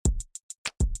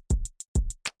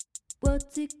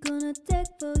What's it gonna take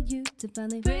for you to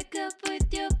finally break up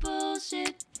with your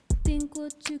bullshit? Think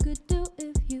what you could do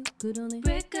if you could only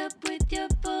break up with your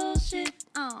bullshit.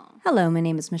 Hello, my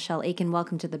name is Michelle Aiken.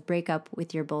 Welcome to the Break Up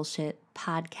With Your Bullshit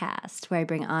podcast, where I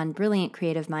bring on brilliant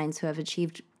creative minds who have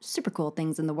achieved super cool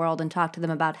things in the world and talk to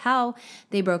them about how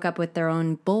they broke up with their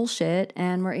own bullshit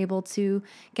and were able to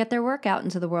get their work out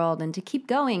into the world and to keep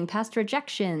going past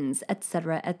rejections,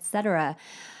 etc., etc.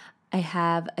 I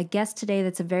have a guest today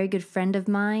that's a very good friend of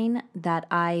mine that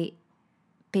I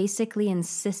basically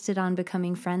insisted on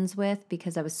becoming friends with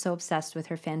because I was so obsessed with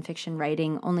her fan fiction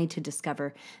writing, only to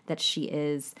discover that she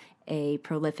is a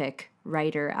prolific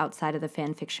writer outside of the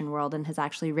fan fiction world and has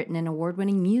actually written an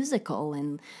award-winning musical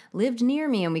and lived near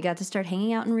me, and we got to start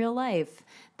hanging out in real life.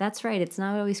 That's right, it's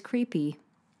not always creepy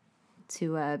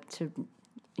to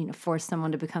force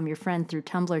someone to become your friend through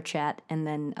Tumblr chat and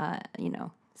then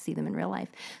see them in real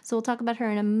life. So we'll talk about her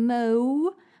in a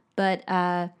mo, but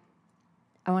I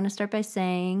want to start by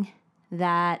saying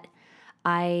that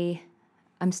I'm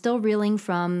still reeling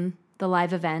from the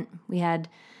live event. We had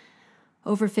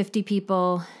over 50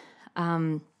 people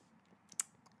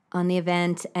on the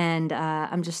event, and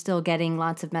I'm just still getting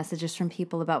lots of messages from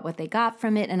people about what they got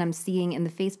from it, and I'm seeing in the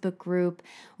Facebook group,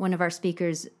 one of our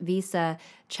speakers, Visa,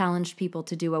 challenged people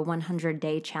to do a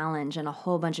 100-day challenge, and a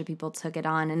whole bunch of people took it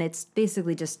on, and it's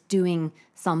basically just doing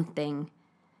something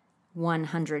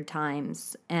 100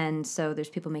 times. And so there's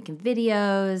people making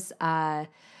videos.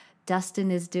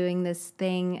 Dustin is doing this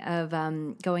thing of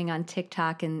going on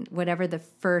TikTok, and whatever the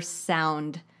first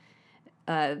sound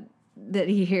that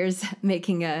he hears,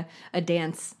 making a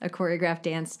dance, a choreographed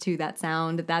dance to that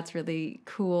sound. That's really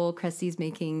cool. Cressy's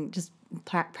making, just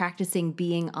practicing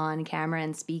being on camera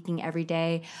and speaking every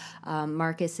day.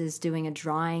 Marcus is doing a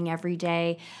drawing every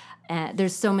day.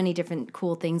 There's so many different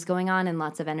cool things going on and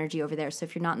lots of energy over there. So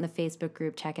if you're not in the Facebook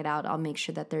group, check it out. I'll make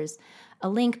sure that there's a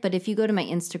link. But if you go to my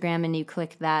Instagram and you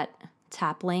click that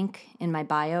tap link in my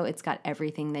bio, it's got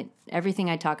everything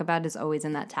I talk about is always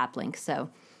in that tap link. So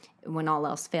when all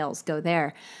else fails, go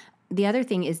there. The other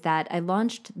thing is that I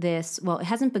launched this, well, it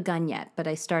hasn't begun yet, but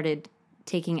I started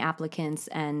taking applicants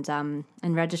and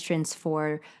registrants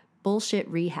for Bullshit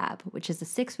Rehab, which is a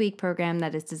 6-week program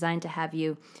that is designed to have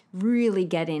you really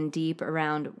get in deep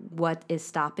around what is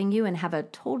stopping you and have a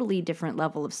totally different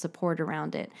level of support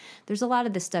around it. There's a lot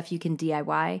of this stuff you can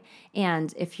DIY,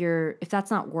 and if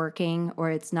that's not working or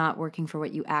it's not working for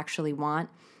what you actually want,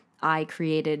 I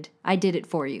did it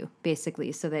for you,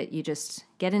 basically, so that you just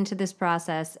get into this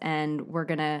process, and we're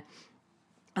going to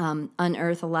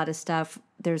unearth a lot of stuff.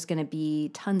 There's going to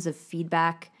be tons of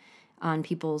feedback on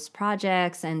people's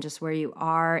projects and just where you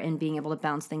are and being able to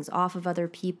bounce things off of other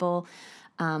people.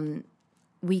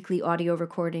 Weekly audio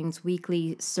recordings,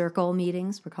 weekly circle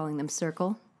meetings, we're calling them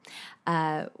circle,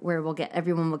 where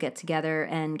everyone will get together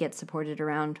and get supported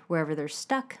around wherever they're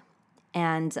stuck.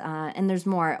 And there's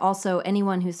more. Also,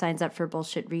 anyone who signs up for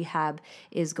Bullshit Rehab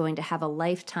is going to have a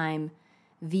lifetime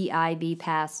VIB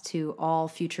pass to all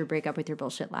future Break Up With Your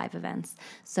Bullshit live events.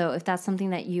 So if that's something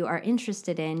that you are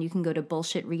interested in, you can go to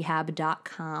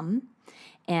bullshitrehab.com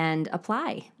and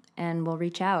apply, and we'll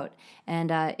reach out.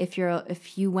 And if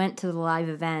you went to the live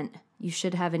event, you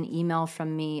should have an email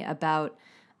from me about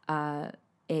a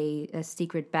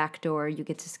secret backdoor. You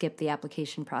get to skip the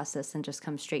application process and just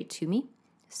come straight to me.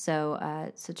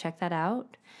 So check that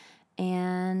out.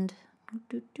 And I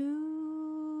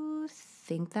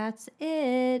think that's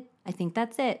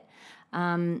it.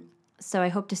 So I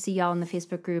hope to see y'all in the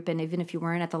Facebook group, and even if you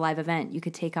weren't at the live event, you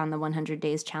could take on the 100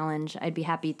 days challenge. I'd be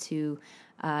happy to,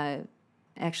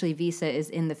 actually Visa is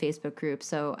in the Facebook group,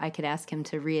 so I could ask him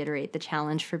to reiterate the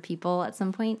challenge for people at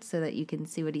some point so that you can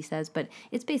see what he says, but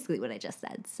it's basically what I just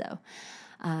said,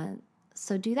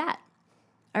 so do that.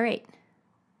 All right,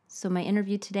 so my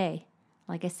interview today,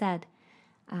 like I said,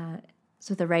 is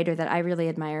with a writer that I really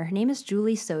admire. Her name is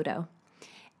Julie Soto.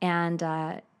 And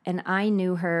I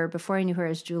knew her, before I knew her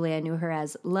as Julie, I knew her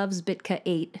as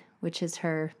LovesBitca8, which is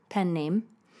her pen name.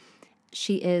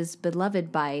 She is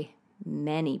beloved by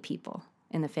many people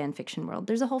in the fan fiction world.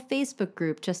 There's a whole Facebook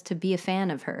group just to be a fan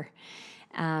of her.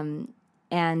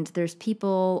 And there's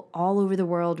people all over the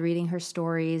world reading her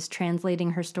stories,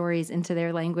 translating her stories into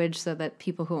their language so that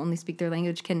people who only speak their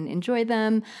language can enjoy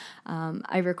them.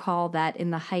 I recall that in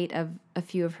the height of a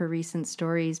few of her recent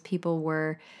stories, people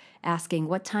were asking,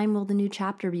 what time will the new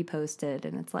chapter be posted?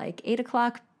 And it's like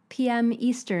 8:00 p.m.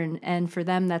 Eastern, and for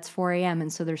them that's 4 a.m.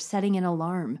 And so they're setting an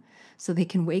alarm so they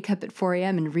can wake up at 4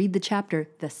 a.m. and read the chapter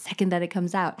the second that it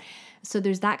comes out. So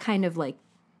there's that kind of like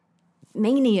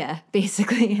mania,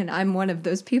 basically, and I'm one of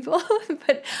those people,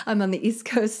 but I'm on the East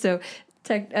Coast, so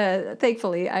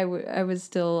Thankfully, I was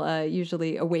still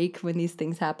usually awake when these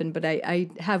things happen, but I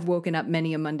have woken up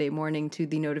many a Monday morning to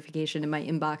the notification in my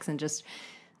inbox and just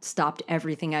stopped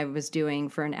everything I was doing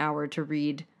for an hour to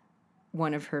read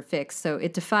one of her fics. So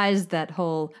it defies that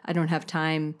whole I don't have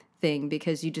time thing,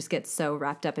 because you just get so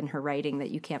wrapped up in her writing that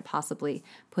you can't possibly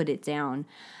put it down.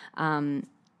 And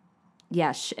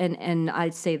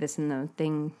I'd say this in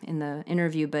the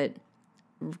interview, but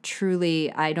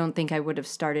truly, I don't think I would have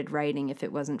started writing if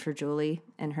it wasn't for Julie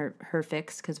and her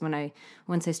fics. Because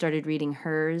once I started reading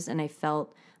hers, and I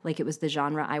felt like it was the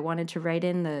genre I wanted to write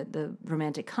in, the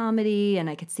romantic comedy, and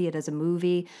I could see it as a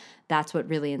movie, that's what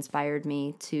really inspired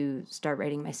me to start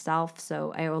writing myself.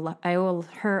 So I owe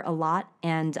her a lot,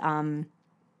 and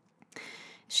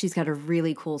she's got a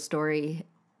really cool story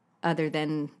other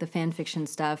than the fan fiction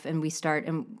stuff. And we talk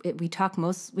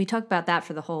about that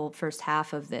for the whole first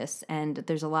half of this. And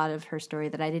there's a lot of her story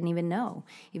that I didn't even know,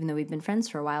 even though we've been friends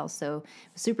for a while. So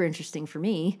it was super interesting for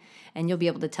me. And you'll be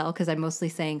able to tell, because I'm mostly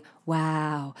saying,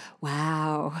 wow,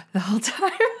 the whole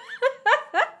time.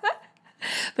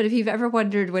 But if you've ever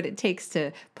wondered what it takes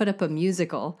to put up a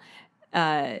musical,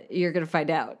 you're going to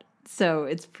find out. So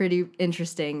it's pretty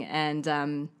interesting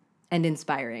and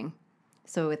inspiring.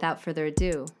 So without further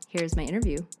ado, here's my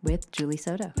interview with Julie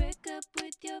Soto.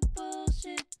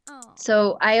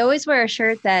 So I always wear a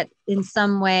shirt that in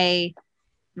some way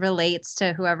relates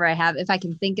to whoever I have, if I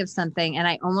can think of something. And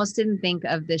I almost didn't think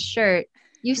of this shirt.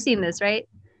 You've seen this, right?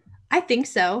 I think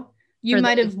so. You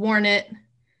might have worn it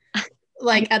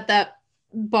like at that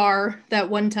bar that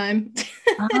one time.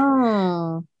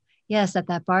 Oh, yes, at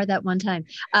that bar that one time.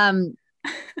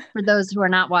 For those who are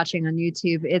not watching on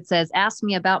YouTube, it says, "Ask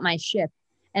me about my ship."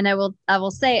 And I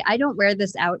will say, I don't wear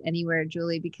this out anywhere,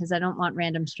 Julie, because I don't want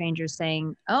random strangers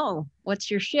saying, "Oh, what's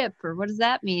your ship?" or "What does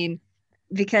that mean?"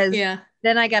 Because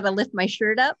then I got to lift my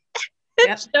shirt up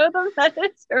and show them that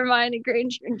it's Hermione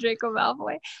Granger and Draco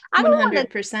Malfoy. 100%.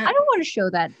 I don't want to show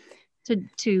that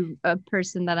to a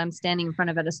person that I'm standing in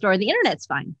front of at a store. The internet's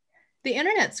fine. The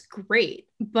internet's great,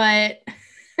 but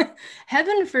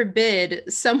heaven forbid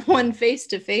someone face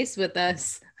to face with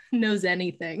us knows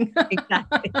anything.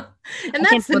 Exactly. And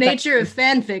that's the nature of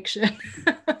fan fiction.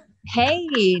 Hey,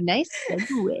 nice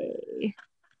segue.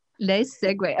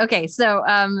 Okay, so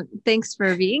thanks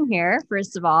for being here,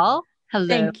 first of all. Hello.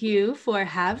 Thank you for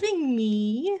having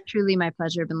me. Truly my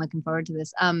pleasure. I've been looking forward to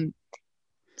this.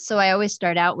 So I always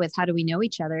start out with, how do we know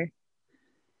each other?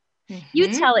 Mm-hmm. You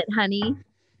tell it, honey.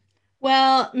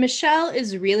 Well, Michelle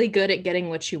is really good at getting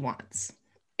what she wants.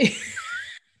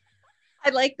 I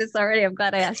like this already. I'm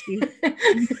glad I asked you.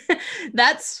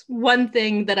 That's one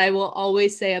thing that I will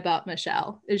always say about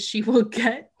Michelle, is she will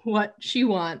get what she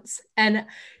wants. And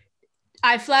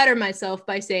I flatter myself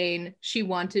by saying she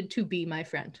wanted to be my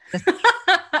friend.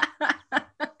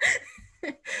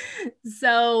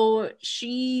 So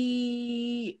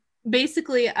she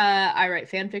basically, I write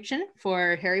fan fiction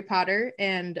for Harry Potter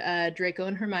and Draco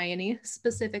and Hermione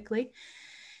specifically.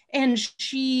 And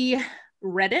she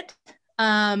read it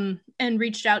and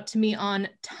reached out to me on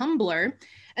Tumblr.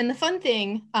 And the fun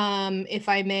thing, if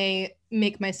I may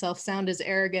make myself sound as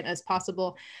arrogant as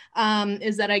possible,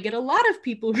 is that I get a lot of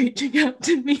people reaching out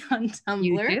to me on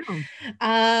Tumblr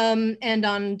and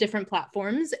on different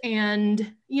platforms.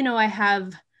 And, you know,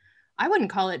 I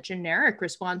wouldn't call it generic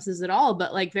responses at all,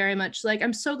 but like very much like,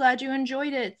 "I'm so glad you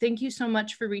enjoyed it. Thank you so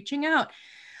much for reaching out."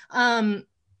 And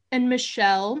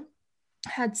Michelle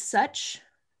had such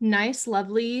nice,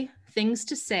 lovely things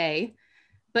to say,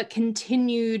 but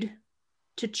continued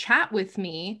to chat with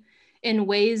me in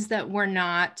ways that were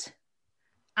not,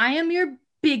 "I am your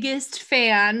biggest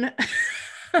fan."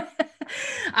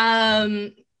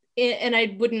 And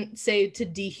I wouldn't say to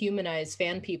dehumanize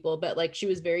fan people, but like she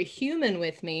was very human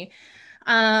with me.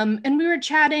 And we were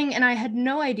chatting and I had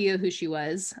no idea who she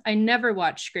was. I never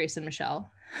watched Grace and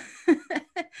Michelle.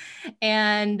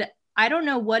 And I don't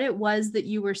know what it was that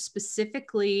you were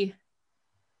specifically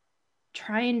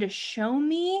trying to show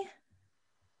me.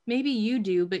 Maybe you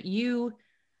do, but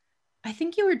I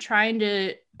think you were trying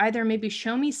to either maybe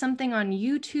show me something on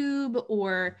YouTube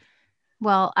or...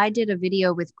 Well, I did a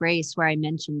video with Grace where I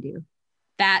mentioned you.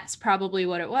 That's probably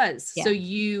what it was. Yeah. So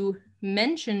you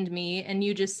mentioned me and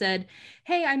you just said,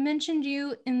 "Hey, I mentioned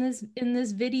you in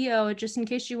this video just in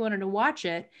case you wanted to watch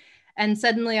it." And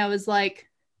suddenly I was like,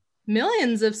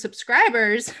 millions of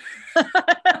subscribers.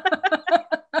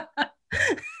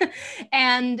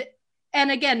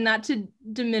 And again, not to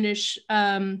diminish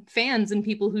fans and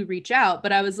people who reach out,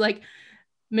 but I was like,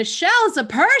 Michelle's a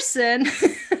person.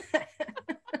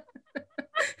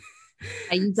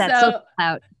 I use that social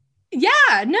clout.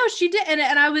 Yeah, no, she did. And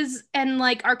I was, and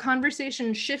like our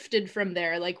conversation shifted from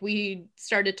there. Like we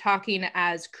started talking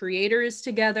as creators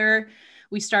together.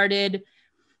 We started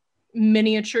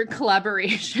miniature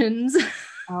collaborations.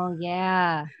 Oh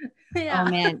yeah. Yeah.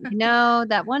 Oh man, you know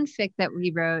that one fic that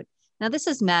we wrote. Now this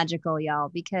is magical, y'all,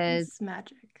 because It's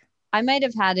magic. I might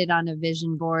have had it on a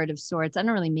vision board of sorts. I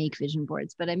don't really make vision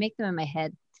boards, but I make them in my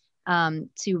head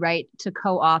to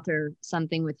co-author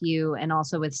something with you and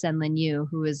also with Senlin Yu,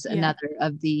 who is another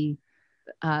of the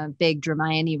big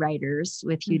Dramione writers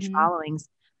with huge followings.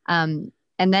 And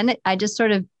then I just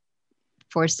sort of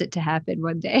forced it to happen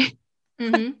one day.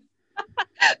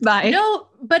 Bye. No,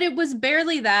 but it was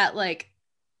barely that. Like,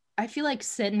 I feel like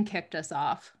Sin kicked us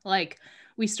off. Like,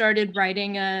 we started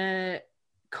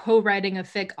co-writing a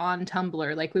fic on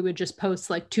Tumblr. Like, we would just post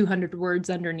like 200 words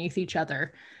underneath each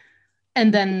other,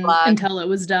 and then until it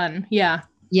was done. Yeah.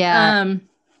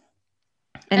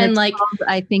 And like,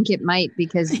 I think it might,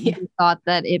 because you thought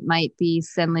that it might be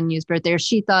Senlin Yu's birthday, or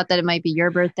she thought that it might be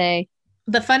your birthday.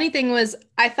 The funny thing was,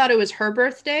 I thought it was her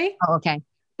birthday. Oh, okay.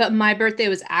 But my birthday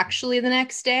was actually the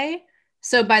next day.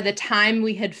 So by the time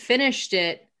we had finished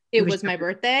it, it was my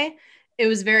birthday. It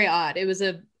was very odd.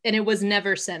 And it was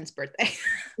never Sen's birthday.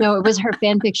 No, it was her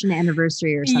fan fiction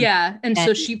anniversary or something. Yeah. And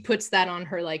so she puts that on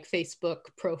her like Facebook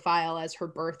profile as her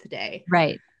birthday.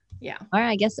 Right. Yeah. All right.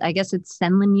 I guess it's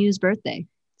Senlin Yu's birthday.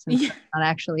 Since it's not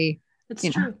actually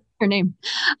true. Her name.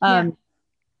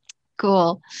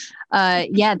 Cool.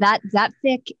 That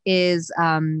fic is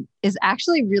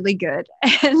actually really good.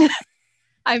 And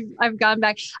I've gone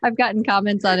back, I've gotten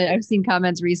comments on it. I've seen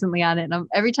comments recently on it. And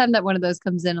every time that one of those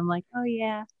comes in, I'm like, oh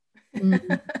yeah.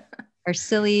 Our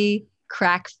silly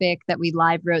crack fic that we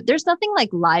live wrote. There's nothing like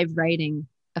live writing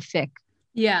a fic.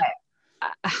 Yeah.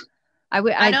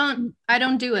 I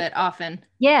don't do it often.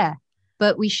 Yeah.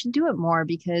 But we should do it more,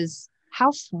 because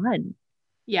how fun.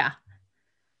 Yeah.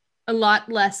 A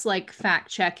lot less like fact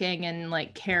checking and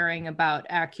like caring about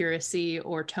accuracy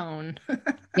or tone.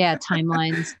 Yeah,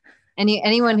 timelines.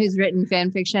 Anyone who's written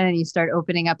fan fiction and you start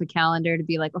opening up a calendar to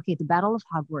be like, okay, the Battle of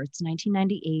Hogwarts,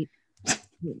 1998.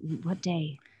 What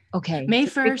day? Okay, May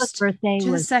 1st. Birthday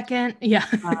was the 2nd. Yeah,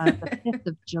 the 5th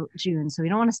of June. So we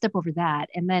don't want to step over that.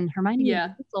 And then Hermione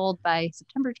was old by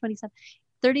September 27th,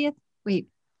 30th. Wait,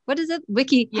 what is it?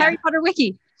 Wiki. Yeah. Harry Potter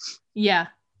Wiki. Yeah.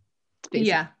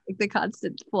 Yeah. Like the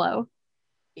constant flow.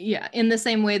 Yeah. In the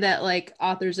same way that like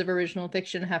authors of original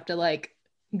fiction have to like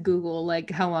Google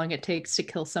like how long it takes to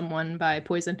kill someone by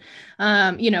poison.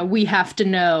 We have to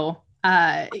know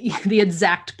the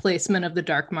exact placement of the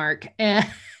dark mark.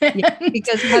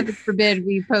 Because heaven forbid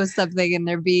we post something and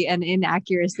there be an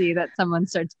inaccuracy that someone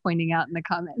starts pointing out in the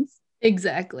comments.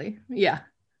 Exactly. Yeah.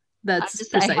 That's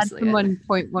precisely I had someone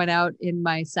point one out in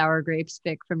my sour grapes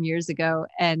fic from years ago,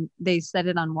 and they said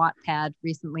it on Wattpad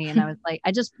recently, and I was like,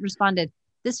 I just responded,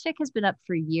 this fic has been up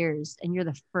for years and you're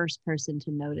the first person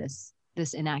to notice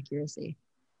this inaccuracy.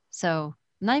 So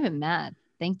I'm not even mad.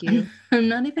 Thank you. I'm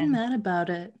not even mad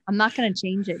about it. I'm not going to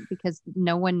change it because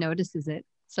no one notices it.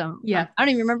 So yeah, I don't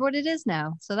even remember what it is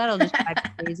now. So that'll just drive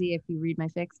you crazy if you read my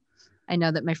fics. I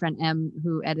know that my friend M,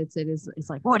 who edits it, is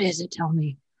like, what is it? Tell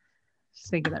me. Just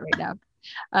think of that right now.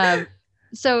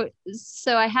 So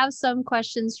I have some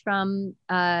questions from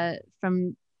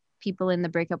people in the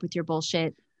Break Up With Your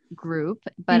Bullshit group,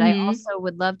 but I also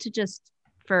would love to just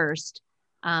first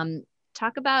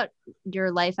talk about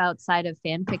your life outside of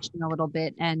fan fiction a little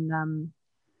bit, and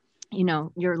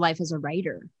your life as a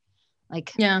writer.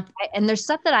 Like, and there's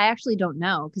stuff that I actually don't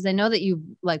know, because I know that you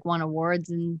like won awards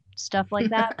and stuff like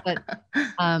that, but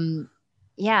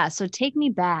so take me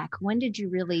back. When did you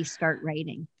really start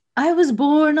writing? I was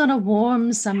born on a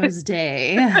warm summer's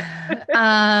day.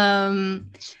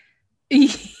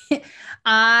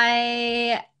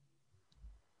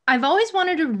 I've always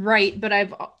wanted to write, but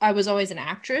I was always an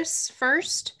actress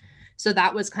first. So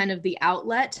that was kind of the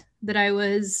outlet that I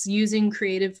was using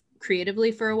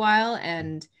creatively for a while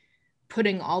and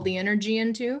putting all the energy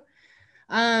into.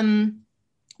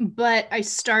 But I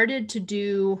started to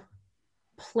do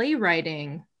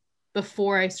playwriting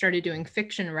before I started doing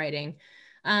fiction writing.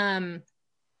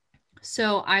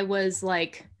 So I was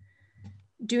like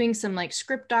doing some like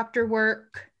script doctor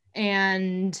work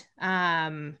and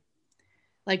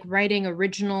like writing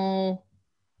original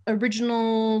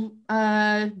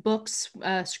books,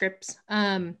 scripts.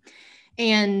 And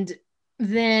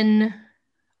then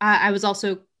I was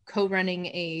also co-running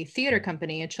a theater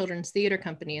company, a children's theater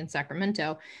company in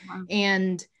Sacramento. Wow.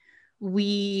 And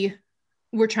we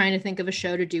were trying to think of a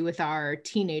show to do with our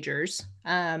teenagers,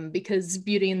 because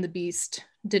Beauty and the Beast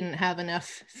didn't have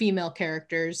enough female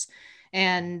characters.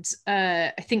 And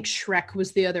I think Shrek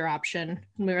was the other option.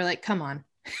 And we were like, come on.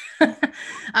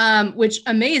 Which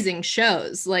amazing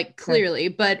shows, like clearly,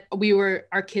 but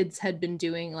our kids had been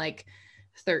doing like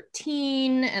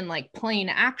 13 and like playing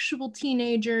actual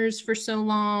teenagers for so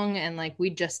long. And like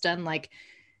we'd just done like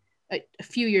a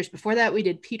few years before that, we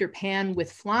did Peter Pan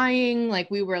with flying.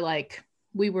 Like we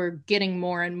were getting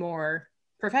more and more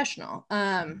professional.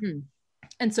 And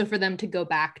so for them to go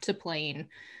back to playing,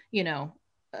 you know,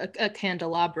 a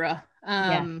candelabra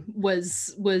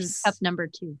was up number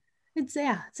 2. It's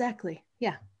exactly.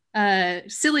 Yeah.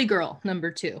 Silly Girl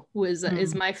number 2 was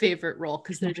is my favorite role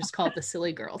because they're just called the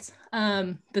Silly Girls.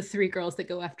 The 3 girls that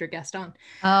go after Gaston.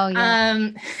 Oh yeah.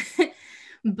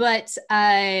 But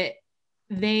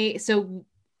so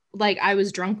like I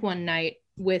was drunk one night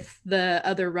with the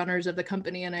other runners of the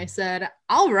company and I said,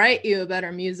 I'll write you a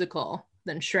better musical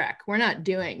than Shrek. We're not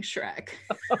doing Shrek.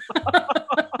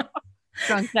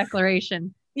 Drunk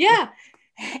declaration. Yeah.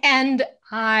 And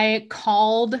I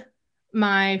called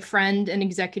my friend and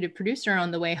executive producer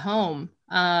on the way home.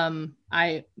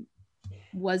 I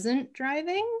wasn't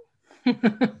driving,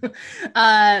 but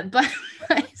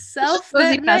myself.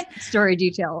 Story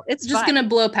detail. It's just going to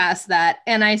blow past that.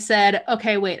 And I said,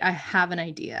 okay, wait, I have an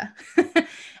idea.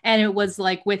 And it was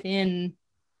like within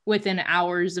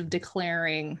hours of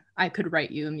declaring I could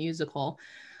write you a musical,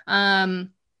 and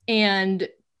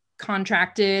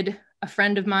contracted a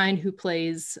friend of mine who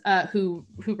plays, who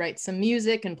writes some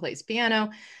music and plays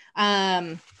piano,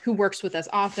 who works with us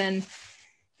often.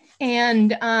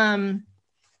 And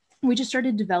we just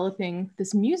started developing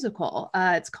this musical.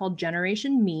 It's called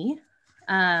Generation Me.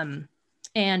 And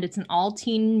it's an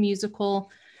all-teen musical.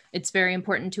 It's very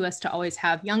important to us to always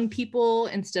have young people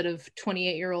instead of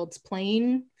 28-year-olds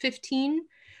playing 15,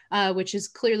 which is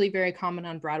clearly very common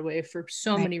on Broadway for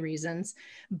so many reasons.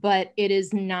 But it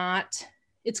is not,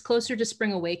 it's closer to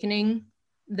Spring Awakening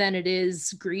than it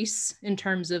is Grease in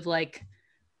terms of like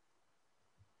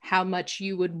how much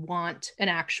you would want an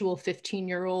actual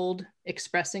 15-year-old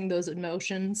expressing those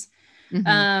emotions.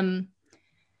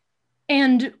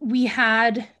 And we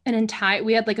had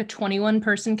like a 21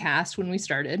 person cast when we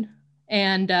started.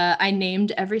 And I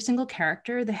named every single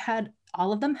character.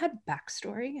 All of them had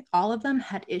backstory. All of them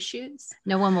had issues.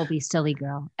 No one will be Silly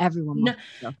Girl. Everyone will.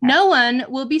 No one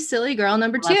will be Silly Girl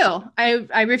number 2.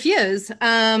 I refuse.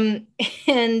 And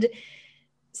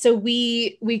so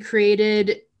we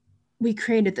created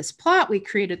this plot. We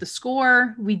created the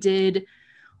score. We did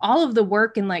all of the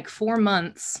work in like 4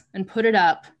 months and put it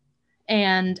up.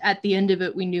 And at the end of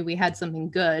it, we knew we had something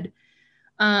good.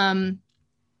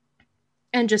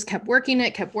 And just kept working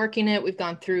it. We've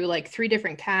gone through like 3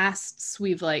 different casts.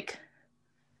 We've like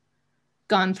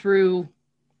gone through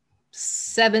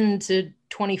 7 to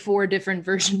 24 different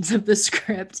versions of the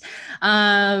script.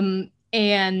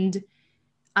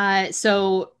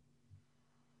 So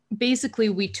basically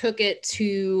we took it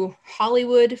to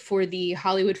Hollywood for the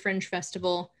Hollywood Fringe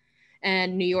Festival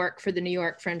and New York for the New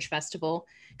York Fringe Festival.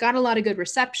 Got a lot of good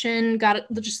reception,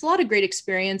 got just a lot of great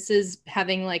experiences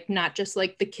having like not just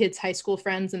like the kids' high school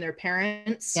friends and their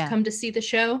parents come to see the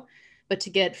show, but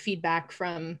to get feedback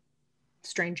from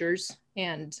strangers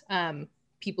and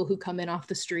people who come in off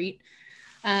the street,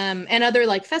 and other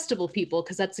like festival people,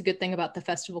 because that's a good thing about the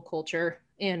festival culture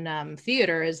in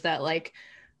theater is that like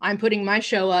I'm putting my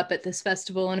show up at this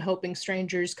festival and hoping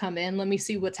strangers come in. Let me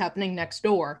see what's happening next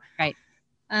door. Right.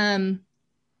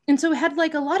 And so we had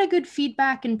like a lot of good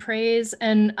feedback and praise.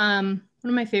 And one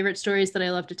of my favorite stories that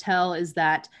I love to tell is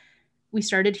that we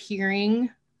started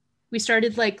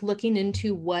like looking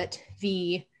into what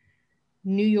the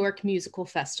New York Musical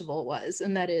Festival was.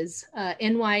 And that is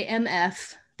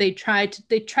NYMF. They try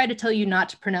to tell you not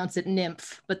to pronounce it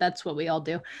nymph, but that's what we all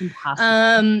do.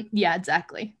 Impossible. Yeah,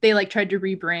 exactly. They like tried to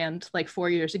rebrand like 4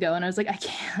 years ago. And I was like, I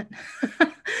can't.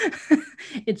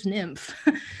 It's nymph.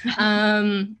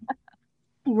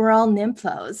 We're all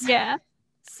nymphos. Yeah.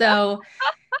 So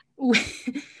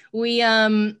we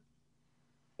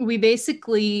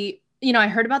basically, you know, I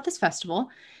heard about this festival.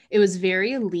 It was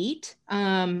very elite.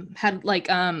 Had like,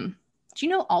 do you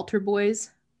know Altar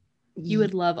Boys? You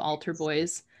would love Altar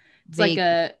Boys. It's like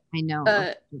I know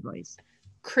Altar Boys.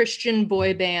 Christian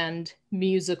boy band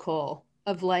musical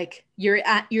of like you're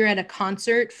at a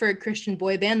concert for a Christian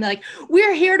boy band. They're like,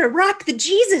 we're here to rock the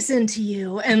Jesus into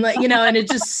you, and like, you know, and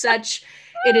it's just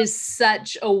it is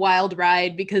such a wild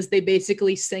ride because they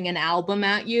basically sing an album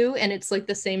at you, and it's like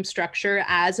the same structure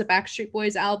as a Backstreet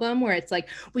Boys album where it's like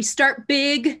we start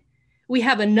big, we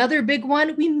have another big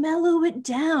one, we mellow it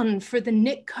down for the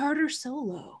Nick Carter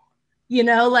solo. You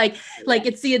know, like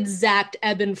it's the exact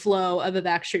ebb and flow of a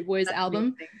Backstreet Boys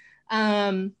album.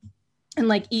 and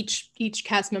like each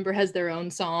cast member has their own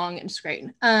song, and it's great.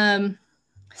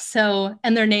 So,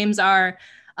 and their names are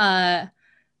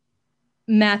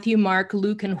Matthew, Mark,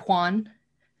 Luke, and Juan,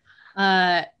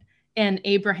 and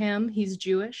Abraham. He's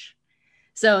Jewish.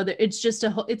 So it's just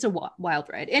it's a wild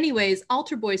ride. Anyways,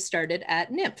 Altar Boys started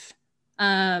at Nymph.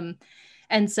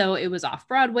 And so it was off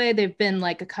Broadway. There've been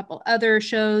like a couple other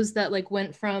shows that like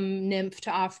went from Nymph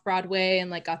to off Broadway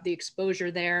and like got the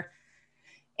exposure there.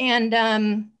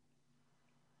 And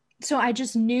so I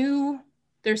just knew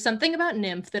there's something about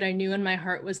Nymph that I knew in my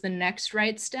heart was the next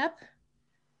right step.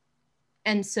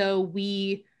 And so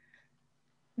we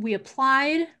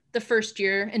applied the first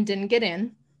year and didn't get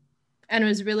in. And I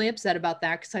was really upset about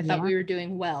that because I thought we were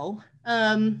doing well.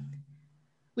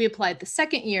 We applied the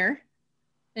second year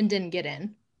and didn't get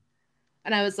in.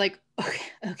 And I was like,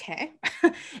 okay.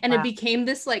 And It became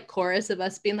this like chorus of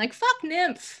us being like, fuck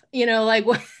Nymph, you know, like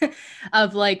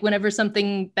of like whenever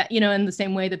something that, you know, in the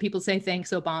same way that people say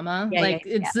thanks Obama,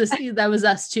 this, that was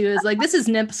us too, is like, this is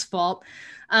Nymph's fault.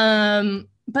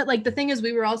 But like the thing is,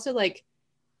 we were also like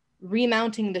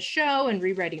remounting the show and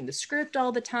rewriting the script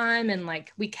all the time. And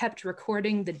like, we kept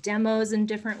recording the demos in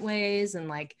different ways. And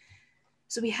like,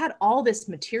 so we had all this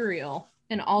material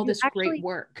and all this great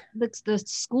work. That's the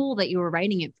school that you were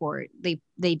writing it for. They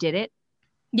did it.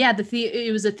 Yeah.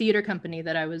 It was a theater company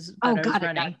that I was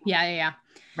running. Yeah.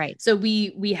 Right. So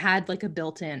we had like a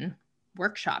built-in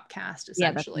workshop cast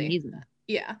essentially. Yeah, that's amazing.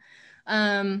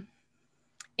 Yeah.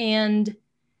 And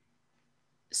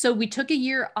so we took a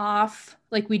year off.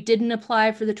 Like we didn't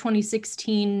apply for the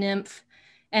 2016 Nymph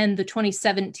and the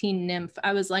 2017 Nymph.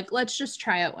 I was like, let's just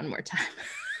try it one more time.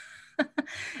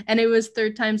 And it was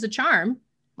third time's a charm.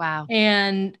 Wow.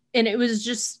 And it was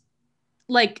just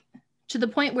like to the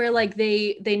point where like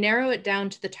they narrow it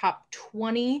down to the top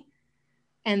 20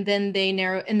 and then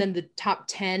then the top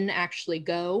 10 actually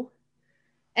go.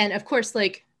 And of course,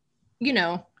 like, you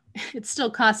know, it still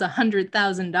costs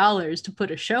 $100,000 to put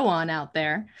a show on out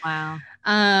there. Wow.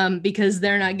 Because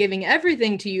they're not giving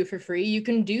everything to you for free. You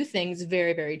can do things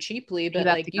very, very cheaply, but you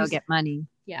have to go get money.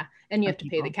 Yeah. And you have to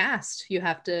pay the cast. You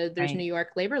have to, there's New York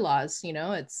labor laws, you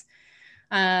know, it's,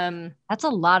 that's a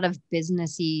lot of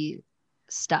businessy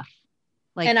stuff.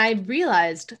 Like, and I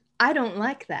realized I don't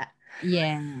like that.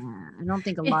 Yeah. I don't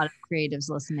think a lot of creatives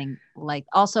listening, like,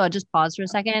 also I just pause for a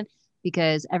second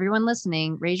because everyone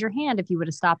listening, raise your hand if you would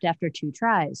have stopped after 2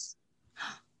 tries.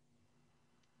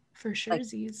 For sure. Like,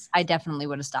 I definitely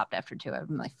would have stopped after 2. I'd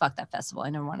be like, fuck that festival. I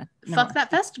never want to. Fuck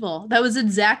that festival. That was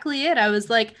exactly it. I was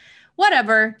like,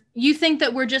 whatever. You think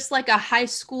that we're just like a high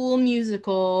school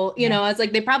musical, you know, it's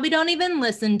like, they probably don't even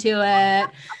listen to it.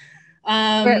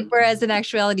 Whereas in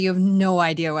actuality, you have no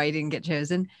idea why you didn't get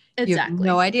chosen. Exactly. You have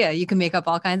no idea. You can make up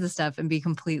all kinds of stuff and be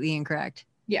completely incorrect.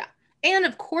 Yeah. And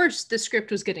of course the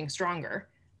script was getting stronger,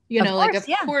 you know, of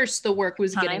course the work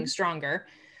was getting stronger.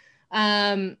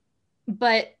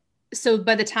 But so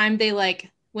by the time they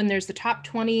like, when there's the top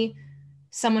 20,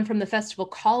 someone from the festival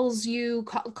calls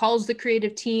the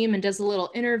creative team and does a little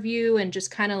interview and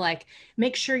just kind of like,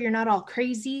 make sure you're not all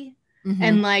crazy. Mm-hmm.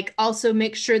 And like, also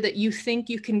make sure that you think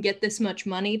you can get this much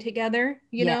money together,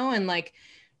 you know, and like,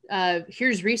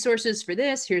 here's resources for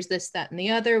this, here's this, that, and the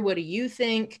other. What do you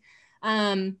think?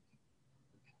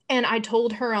 And I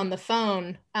told her on the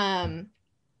phone, I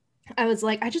was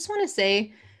like, I just want to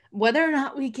say, whether or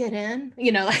not we get in,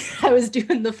 you know, like I was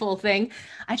doing the full thing.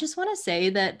 I just want to say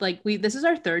that like this is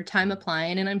our 3rd time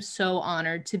applying and I'm so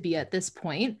honored to be at this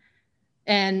point.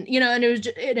 And, you know, and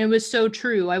it was so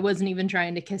true. I wasn't even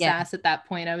trying to kiss ass at that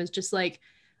point. I was just like,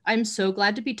 I'm so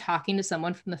glad to be talking to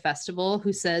someone from the festival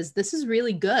who says, this is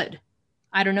really good.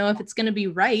 I don't know if it's going to be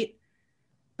right,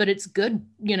 but it's good.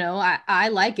 You know, I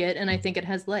like it. And I think it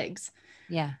has legs.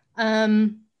 Yeah.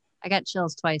 I got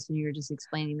chills twice when you were just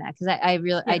explaining that. Cause I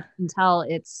can tell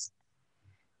it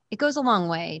goes a long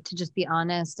way to just be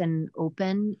honest and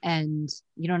open, and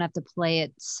you don't have to play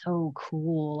it so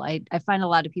cool. I find a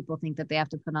lot of people think that they have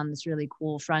to put on this really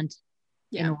cool front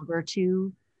in order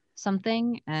to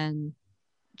something. And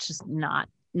it's just not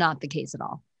the case at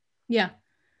all. Yeah.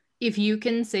 If you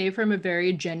can say from a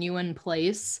very genuine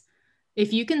place,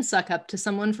 if you can suck up to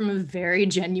someone from a very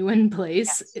genuine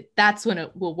place, that's when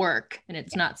it will work, and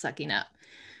it's not sucking up.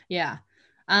 Yeah.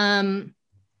 And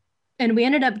we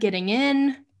ended up getting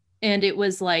in, and it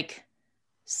was like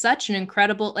such an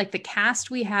incredible, like the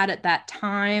cast we had at that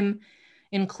time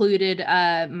included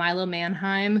Milo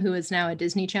Manheim, who is now a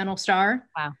Disney Channel star.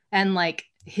 Wow. And like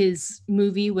his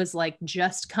movie was like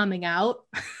just coming out.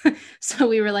 So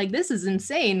we were like, this is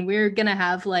insane. We're going to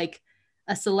have like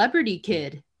a celebrity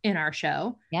kid in our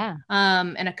show. Yeah.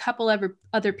 And a couple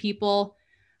other people.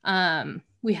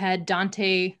 we had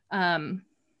Dante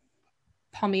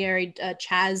Palmieri,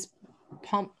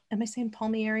 am I saying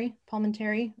Palmieri?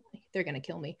 Palmentary? They're gonna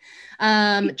kill me.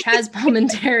 Chaz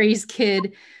Palmentari's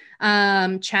kid,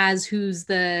 Chaz, who's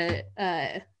the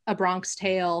A Bronx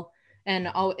Tale, and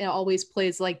always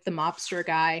plays like the mobster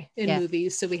guy in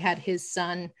movies. So we had his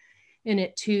son in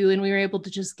it too, and we were able to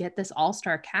just get this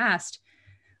all-star cast.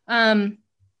 And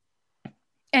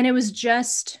it was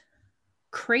just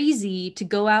crazy to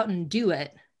go out and do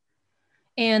it.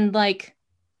 And like,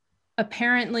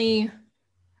 apparently,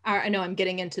 I know I'm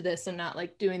getting into this and not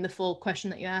like doing the full question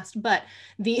that you asked, but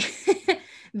the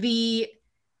the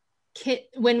kid,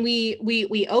 when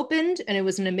we opened, and it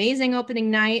was an amazing opening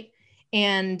night,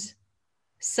 and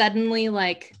suddenly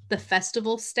like the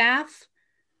festival staff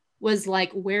was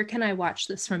like, where can I watch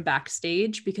this from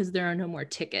backstage, because there are no more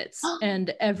tickets.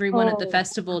 And everyone at the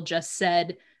festival just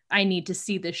said, I need to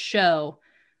see this show,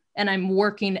 and I'm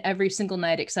working every single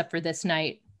night except for this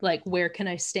night. Like, where can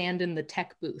I stand in the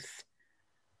tech booth?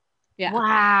 Yeah.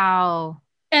 Wow.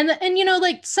 And you know,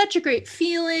 like, such a great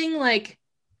feeling. Like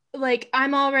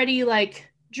I'm already like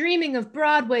dreaming of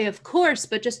Broadway, of course,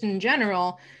 but just in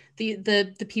general,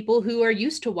 the people who are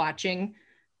used to watching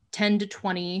 10 to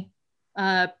 20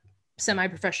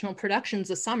 semi-professional productions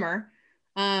a summer,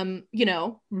 you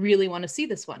know, really want to see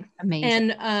this one.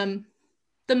 Amazing. And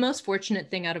the most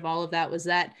fortunate thing out of all of that was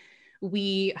that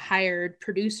we hired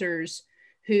producers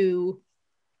who,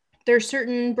 there are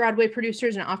certain Broadway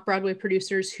producers and off-Broadway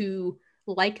producers who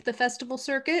like the festival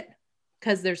circuit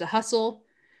because there's a hustle,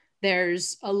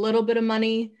 there's a little bit of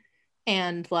money,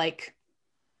 and like,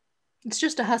 it's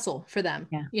just a hustle for them.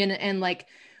 Yeah. And like,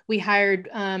 we hired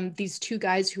these two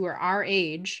guys who are our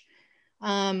age,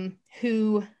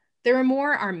 who, they were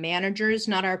more our managers,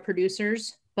 not our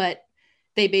producers, but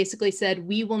they basically said,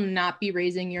 we will not be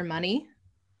raising your money,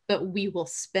 but we will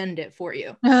spend it for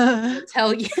you. We'll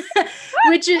tell you,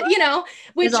 which is, you know,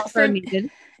 which also needed.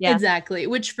 Yeah. Exactly.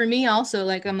 Which for me also,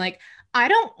 like, I'm like, I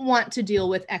don't want to deal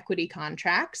with equity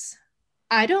contracts.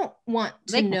 I don't want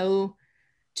to know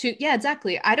yeah,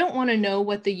 exactly. I don't want to know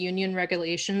what the union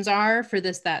regulations are for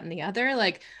this, that, and the other.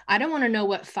 Like, I don't want to know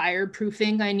what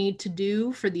fireproofing I need to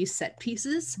do for these set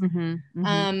pieces. Mm-hmm,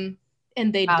 mm-hmm.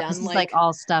 And they'd done this is like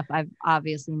all stuff I've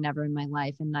obviously never in my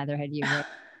life, and neither had you. Right?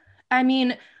 I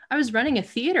mean, I was running a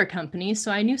theater company,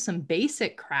 so I knew some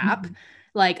basic crap. Mm-hmm.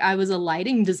 Like, I was a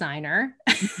lighting designer.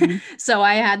 Mm-hmm. So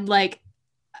I had like,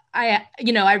 I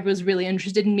was really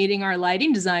interested in meeting our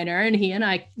lighting designer, and he and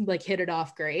I like hit it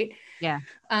off great. Yeah.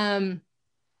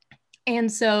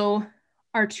 And so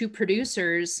our two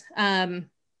producers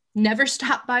never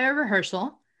stopped by a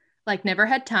rehearsal, like never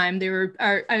had time. They were,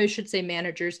 I should say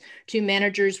managers. Two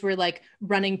managers were like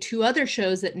running two other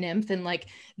shows at Nymph, and like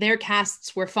their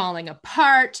casts were falling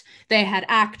apart. They had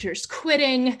actors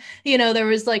quitting, you know, there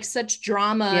was like such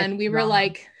drama. Yeah, and we were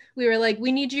like,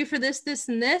 we need you for this, this,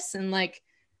 and this. And like,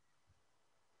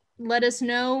 let us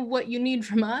know what you need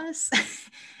from us.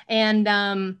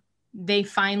 And they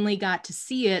finally got to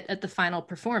see it at the final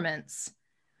performance.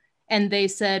 And they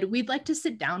said, we'd like to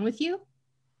sit down with you.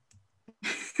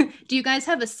 Do you guys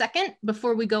have a second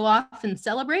before we go off and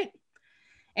celebrate?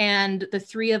 And the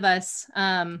three of us,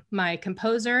 my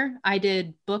composer, I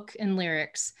did book and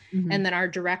lyrics, mm-hmm. and then our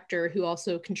director, who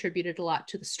also contributed a lot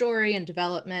to the story and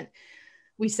development,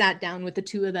 we sat down with the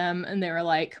two of them, and they were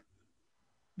like,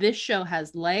 this show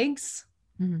has legs.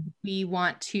 Mm-hmm. We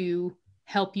want to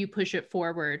help you push it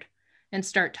forward and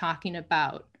start talking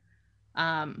about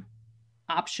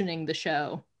optioning the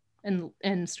show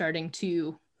and starting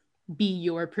to be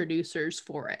your producers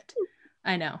for it.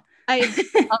 I know.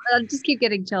 I'll just keep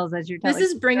getting chills as you're telling.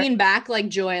 This is bringing back like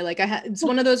joy. Like it's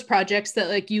one of those projects that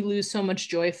like you lose so much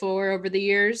joy for over the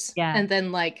years. Yeah. And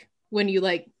then like when you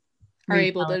like are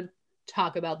able to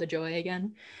talk about the joy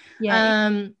again.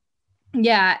 Yeah.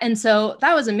 Yeah. And so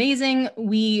that was amazing.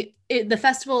 The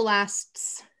festival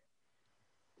lasts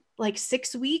like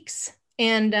 6 weeks,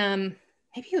 and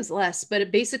maybe it was less, but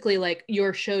it basically like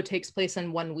your show takes place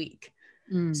in 1 week.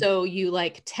 So you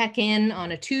like tech in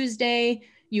on a Tuesday,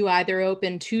 you either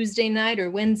open Tuesday night or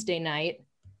Wednesday night,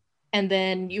 and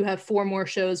then you have 4 more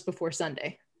shows before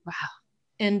Sunday. Wow.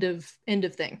 End of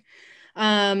thing.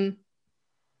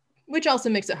 Which also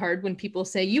makes it hard when people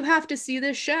say you have to see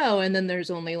this show, and then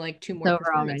there's only like 2 more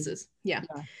performances. Yeah.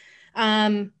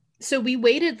 So we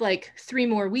waited like 3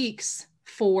 more weeks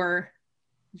for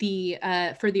the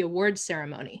awards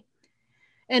ceremony,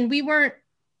 and we weren't,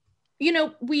 you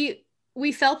know, we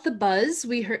felt the buzz.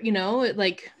 We heard, you know,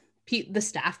 like the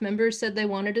staff members said they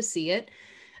wanted to see it,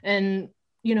 and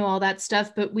you know, all that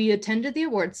stuff. But we attended the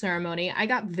awards ceremony. I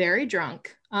got very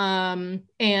drunk And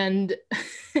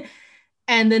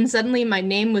and then suddenly my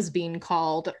name was being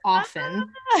called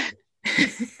often.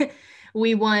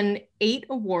 We won 8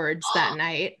 awards that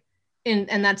night,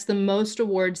 and that's the most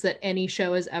awards that any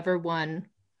show has ever won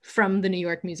from the New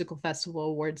York Musical Festival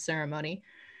Awards ceremony.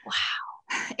 Wow.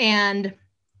 And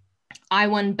I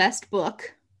won Best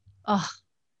Book. Oh,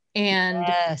 and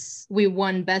yes. we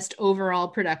won Best Overall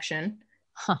Production.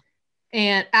 Huh.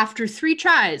 And after 3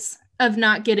 tries of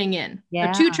not getting in,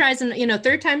 Yeah. 2 tries, and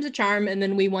third time's a charm, and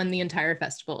then we won the entire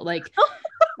festival. Like,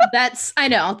 that's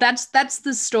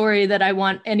the story that I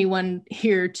want anyone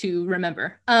here to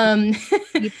remember.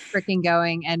 Keep freaking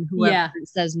going, and whoever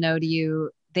says no to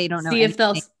you, they don't know. See if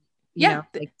they'll,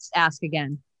 like, ask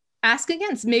again. Ask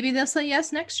again. Maybe they'll say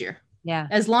yes next year. Yeah.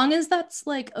 As long as that's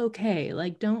like okay,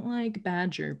 like don't like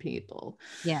badger people.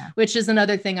 Yeah. Which is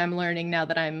another thing I'm learning now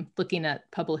that I'm looking at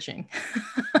publishing.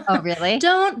 Oh, really?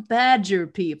 Don't badger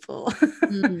people.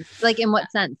 Like, in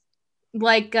what sense?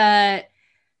 Like, there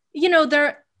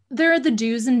are the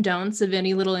do's and don'ts of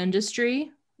any little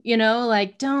industry.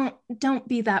 Like don't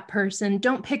be that person.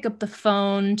 Don't pick up the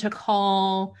phone to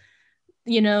call,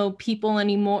 people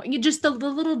anymore. You just the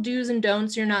little do's and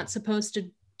don'ts you're not supposed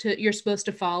to you're supposed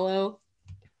to follow.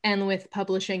 And with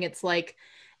publishing, it's like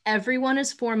everyone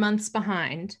is 4 months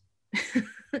behind.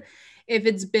 If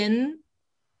it's been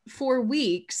 4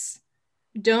 weeks,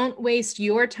 don't waste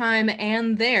your time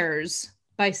and theirs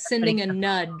by sending a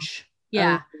nudge.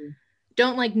 Yeah.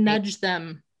 Don't like nudge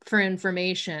them for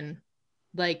information.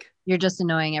 Like, you're just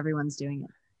annoying. Everyone's doing it.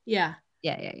 Yeah.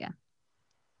 Yeah.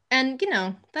 And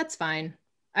that's fine.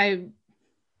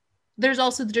 There's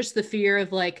also just the fear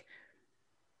of like,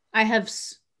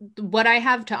 what I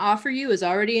have to offer you is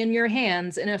already in your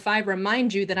hands, and if I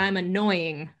remind you that I'm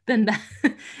annoying, then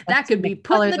that could be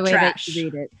put in the trash. That you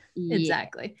read it. Yeah.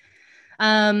 Exactly.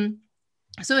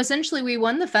 So essentially we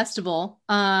won the festival.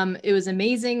 It was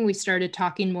amazing. We started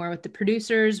talking more with the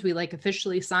producers. We like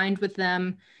officially signed with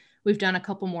them. We've done a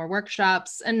couple more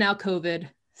workshops, and now COVID.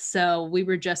 So we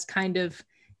were just kind of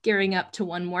gearing up to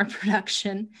one more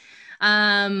production.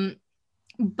 But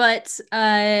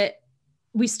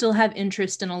we still have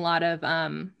interest in a lot of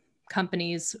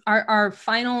companies. Our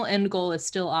final end goal is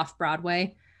still off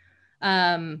Broadway.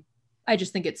 I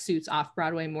just think it suits off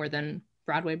Broadway more than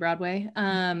Broadway.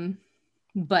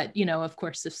 But of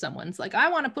course, if someone's like, I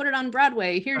want to put it on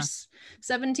Broadway, here's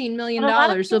 $17 million,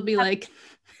 we'll be like,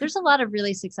 there's a lot of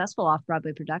really successful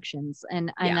off-Broadway productions.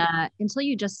 And until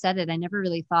you just said it, I never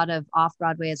really thought of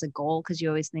off-Broadway as a goal, because you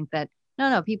always think that,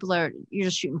 no, you're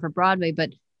just shooting for Broadway, but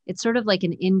it's sort of like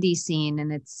an indie scene,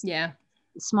 and it's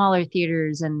smaller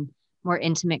theaters and more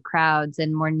intimate crowds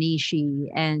and more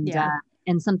nichey, and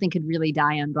something could really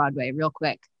die on Broadway real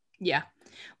quick. Yeah.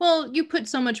 Well, you put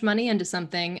so much money into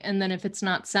something, and then if it's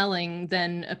not selling,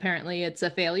 then apparently it's a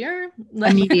failure.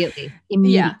 Immediately.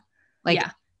 Yeah.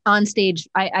 On stage,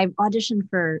 I've auditioned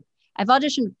for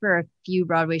a few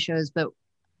Broadway shows, but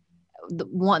the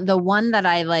one that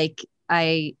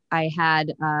I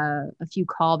had a few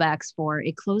callbacks for,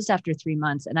 it closed after 3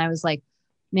 months, and I was like,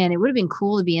 man, it would have been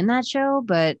cool to be in that show,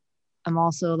 but I'm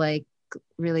also like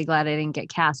really glad I didn't get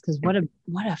cast, because what a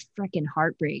freaking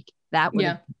heartbreak that would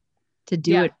have, to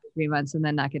do it for 3 months and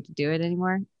then not get to do it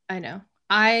anymore. I know.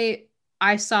 I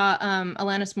saw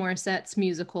Alanis Morissette's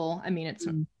musical. I mean,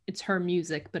 it's her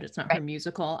music, but it's not her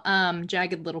musical.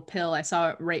 Jagged Little Pill. I saw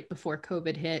it right before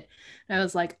COVID hit. And I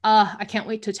was like, I can't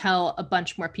wait to tell a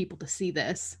bunch more people to see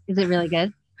this. Is it really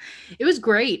good? It was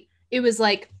great. It was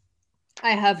like,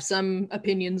 I have some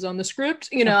opinions on the script.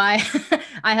 I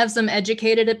have some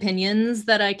educated opinions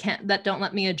that don't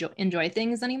let me enjoy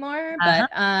things anymore. But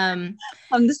I'm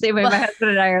the same way. My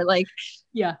husband and I are like,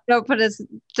 don't put us.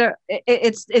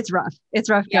 It's rough. It's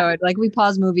rough going. Like, we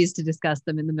pause movies to discuss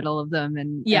them in the middle of them,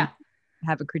 and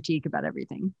have a critique about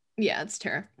everything. Yeah, it's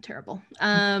terrible.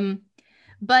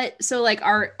 But so like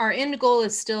our end goal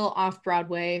is still off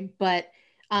Broadway, but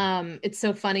it's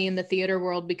so funny in the theater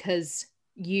world, because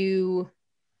you,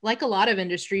 like a lot of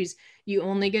industries, you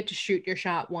only get to shoot your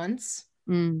shot once.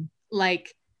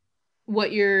 Like,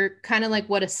 what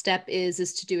a step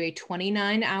is to do a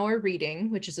 29-hour reading,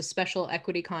 which is a special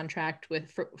equity contract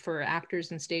for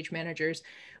actors and stage managers,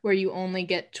 where you only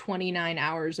get 29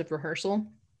 hours of rehearsal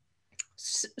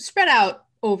spread out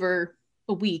over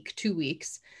a week, 2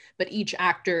 weeks, but each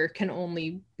actor can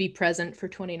only be present for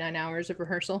 29 hours of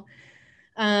rehearsal.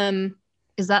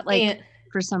 Is that like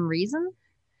for some reason?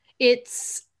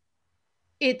 It's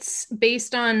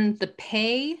based on the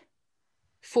pay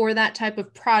for that type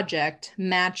of project,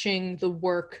 matching the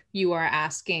work you are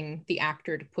asking the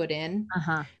actor to put in,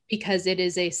 because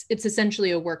it's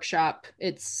essentially a workshop.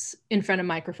 It's in front of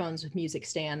microphones with music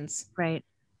stands, right,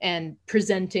 and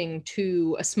presenting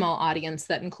to a small audience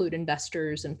that include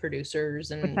investors and producers,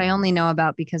 and which I only know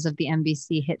about because of the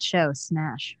NBC hit show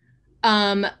Smash.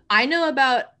 I know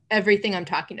about everything I'm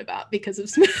talking about because of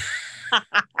Smash.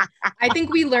 I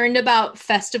think we learned about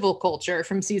festival culture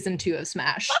from season 2 of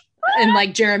Smash. And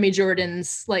like Jeremy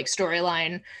Jordan's like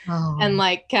storyline, and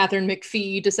like Catherine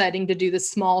McPhee deciding to do this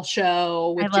small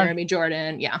show with Jeremy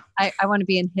Jordan. Yeah. I want to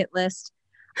be in Hit List.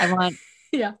 I want,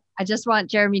 yeah. I just want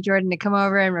Jeremy Jordan to come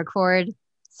over and record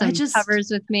some covers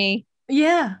with me.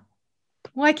 Yeah.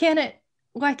 Why can't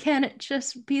it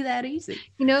just be that easy?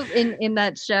 You know, in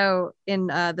that show, in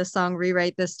the song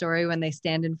Rewrite This Story, when they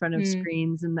stand in front of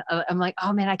screens, and I'm like,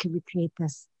 oh man, I could recreate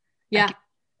this. Yeah.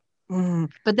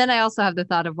 But then I also have the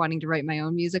thought of wanting to write my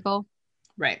own musical.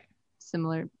 Right.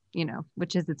 Similar, you know,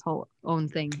 which is its whole own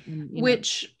thing. And,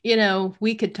 which, you know,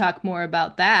 we could talk more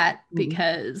about that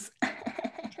because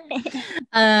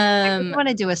I want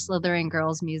to do a Slytherin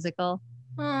Girls musical.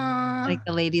 Aww. Like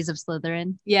the Ladies of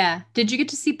Slytherin. Yeah. Did you get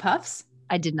to see Puffs?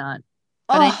 I did not.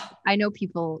 But I know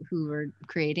people who were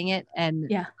creating it, and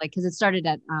like, because it started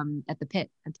at the Pit,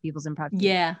 at the People's Improv.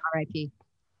 Yeah. R.I.P.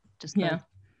 Just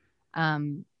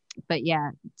but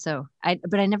yeah, so I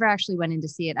never actually went in to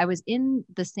see it. I was in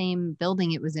the same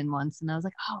building it was in once, and I was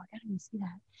like, oh, I gotta go see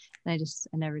that. And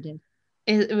I never did.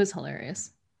 It was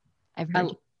hilarious. I've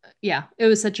heard. Yeah, it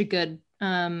was such a good,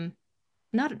 not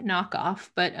a knockoff,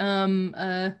 but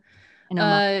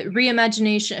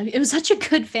reimagination. It was such a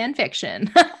good fan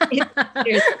fiction.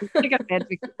 It's like a fan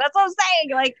fiction. That's what I'm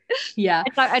saying. Like, yeah,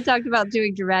 I talked about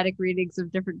doing dramatic readings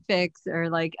of different fics, or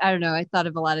like, I don't know. I thought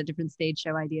of a lot of different stage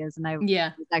show ideas, and I was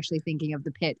actually thinking of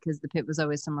the Pit, because the Pit was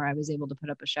always somewhere I was able to put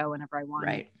up a show whenever I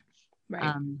wanted.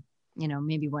 Right. You know,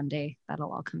 maybe one day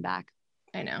that'll all come back.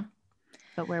 I know.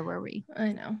 But where were we?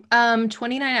 I know.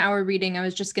 29-hour reading. I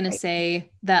was just gonna say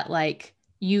that, like,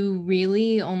 you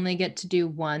really only get to do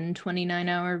one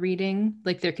 29-hour reading.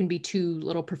 Like, there can be 2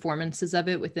 little performances of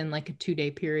it within like a 2-day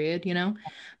period, you know,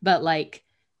 but like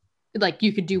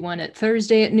you could do one at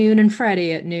Thursday at noon and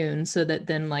Friday at noon, so that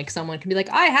then like someone can be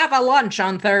like, I have a lunch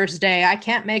on Thursday, I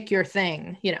can't make your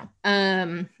thing, you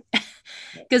know,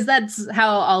 because that's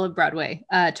how all of Broadway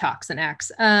talks and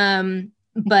acts.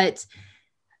 But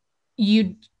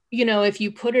you know, if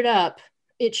you put it up,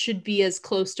 it should be as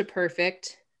close to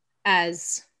perfect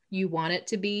as you want it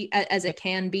to be, as it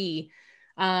can be,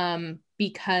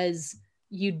 because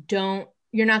you're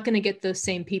not going to get those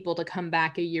same people to come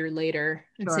back a year later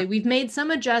and say, we've made some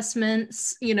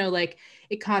adjustments, you know, like,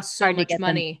 it costs so much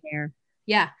money.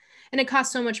 Yeah. And it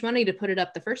costs so much money to put it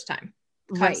up the first time.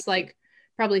 It costs like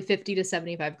probably 50 to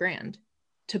 75 grand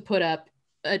to put up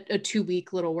a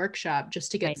 2-week little workshop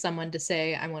just to get someone to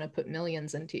say, I want to put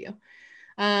millions into you.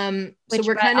 So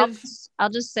we're I'll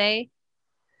just say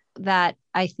that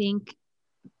I think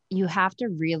you have to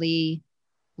really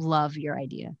love your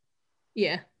idea.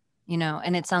 Yeah. You know,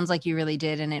 and it sounds like you really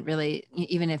did. And it really,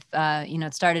 even if, you know,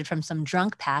 it started from some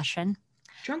drunk passion,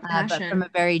 but from a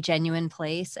very genuine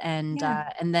place. And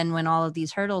then when all of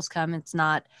these hurdles come, it's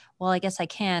not, well, I guess I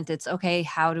can't. It's okay.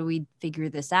 How do we figure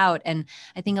this out? And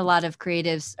I think a lot of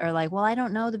creatives are like, well, I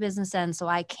don't know the business end, so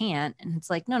I can't. And it's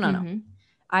like, no.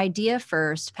 Idea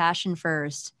first, passion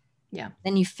first. Yeah.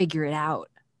 Then you figure it out.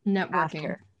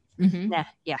 Networking.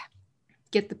 Yeah.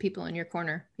 Get the people in your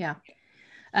corner. Yeah.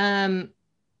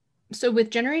 So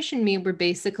with Generation Me, we're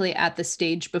basically at the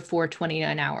stage before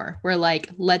 29-hour. We're like,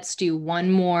 let's do one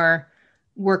more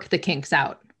work the kinks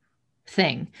out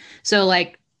thing. So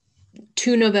like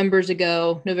 2 Novembers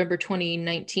ago, November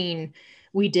 2019,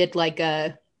 we did like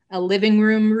a living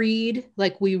room read.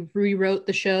 Like, we rewrote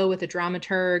the show with a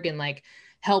dramaturg and like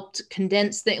helped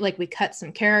condense things. Like, we cut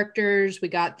some characters, we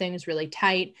got things really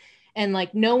tight. And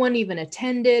like, no one even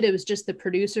attended. It was just the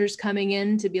producers coming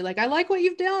in to be like, I like what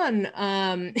you've done.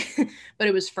 But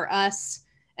it was for us,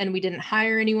 and we didn't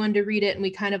hire anyone to read it. And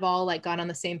we kind of all like got on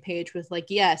the same page with like,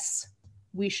 yes,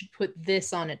 we should put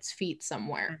this on its feet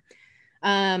somewhere.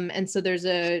 And so there's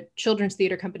a children's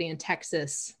theater company in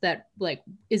Texas that like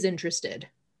is interested.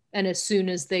 And as soon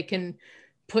as they can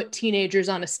put teenagers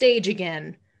on a stage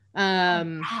again,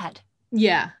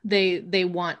 yeah, they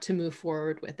want to move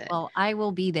forward with it. Well, I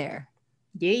will be there.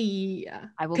 Yeah,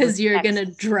 I will, because you're gonna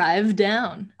drive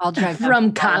down. I'll drive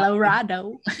from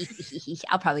Colorado.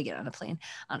 I'll probably get on a plane,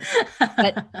 honestly,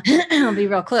 but I'll be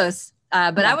real close.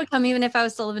 But I would come even if I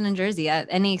was still living in Jersey.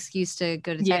 Any excuse to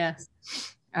go to Texas,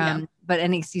 but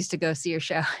any excuse to go see your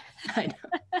show. I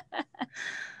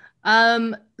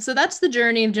So that's the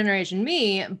journey of Generation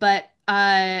Me, but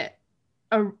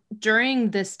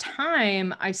during this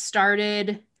time I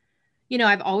started,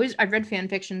 I've read fan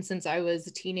fiction since I was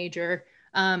a teenager,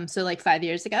 so like 5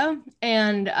 years ago,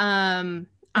 and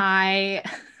I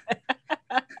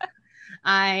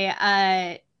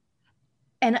I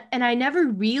and I never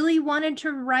really wanted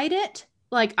to write it.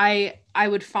 Like I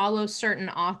would follow certain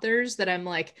authors that I'm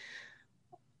like,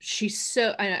 she's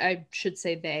so, I should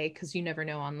say they, because you never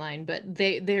know online, but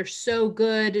they're so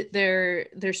good.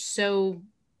 They're so,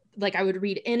 like, I would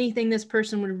read anything this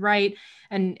person would write,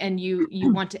 and you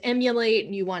want to emulate,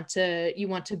 and you want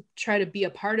to try to be a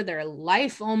part of their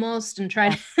life almost, and try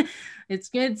to it's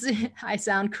I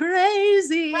sound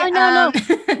crazy. Oh, no.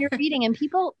 You're reading, and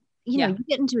people, Yeah. you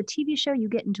get into a TV show, you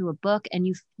get into a book, and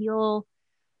you feel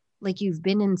like you've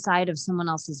been inside of someone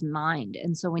else's mind.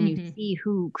 And so when you see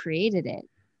who created it,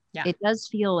 Yeah. it does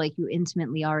feel like you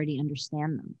intimately already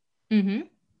understand them.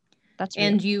 That's real.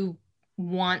 And you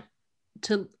want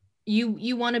to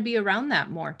be around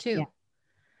that more too.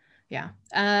 Yeah.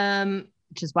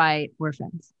 Which is why we're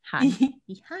friends. Hi.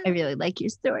 I really like your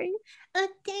story.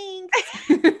 Thanks.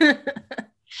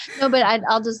 No, but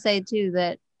I'll just say too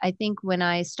that I think when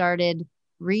I started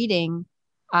reading,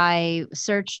 I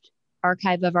searched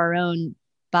Archive of Our Own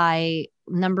by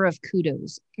number of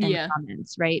kudos and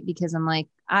comments, right? Because I'm like,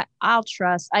 I'll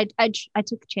trust. I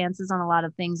took chances on a lot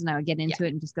of things, and I would get into it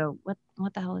and just go, what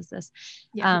the hell is this?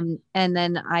 And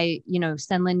then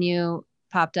Senlin, you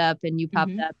popped up, and you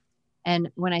popped up,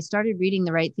 and when I started reading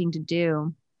The Right Thing to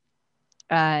Do,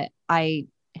 that's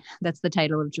the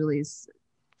title of Julie's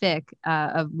fic,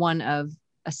 of one of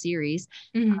a series.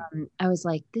 I was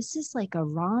like, this is like a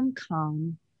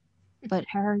rom-com, but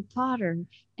Harry Potter,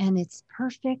 and it's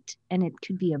perfect, and it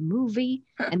could be a movie,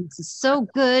 and this is so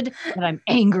good that I'm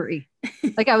angry.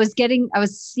 Like I was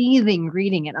seething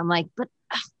reading it. I'm like, but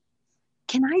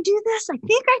can I do this? I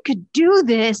think I could do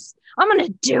this. I'm gonna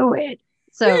do it.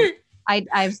 So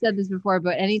I've said this before,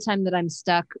 but anytime that I'm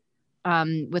stuck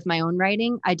with my own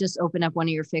writing, I just open up one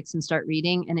of your fics and start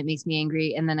reading, and it makes me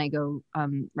angry, and then I go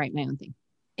write my own thing.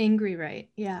 Angry, right?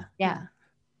 Yeah.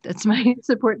 That's my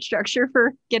support structure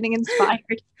for getting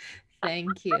inspired.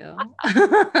 Thank you.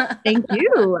 Thank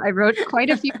you. I wrote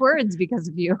quite a few words because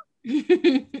of you.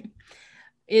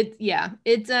 It's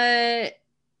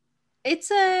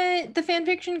the fan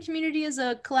fiction community is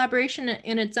a collaboration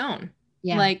in its own.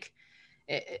 Yeah. Like,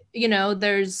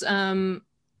 there's in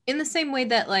the same way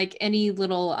that like any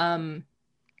little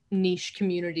niche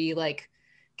community like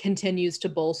continues to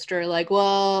bolster, like,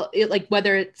 like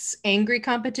whether it's angry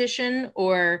competition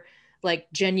or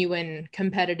like genuine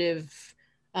competitive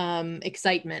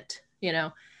excitement,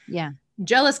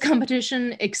 jealous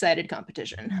competition, excited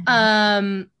competition.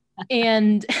 And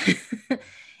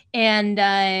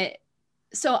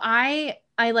so I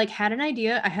like had an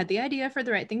idea. I had the idea for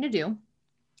The Right Thing to Do.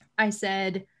 I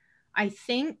said, I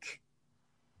think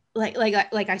like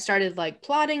I started like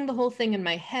plotting the whole thing in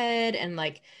my head, and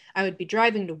like I would be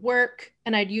driving to work,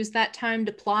 and I'd use that time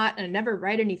to plot, and I'd never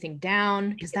write anything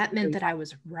down because that meant that I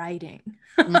was writing.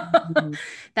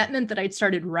 That meant that I'd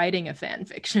started writing a fan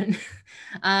fiction.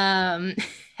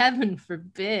 Heaven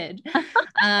forbid.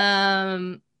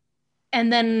 And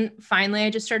then finally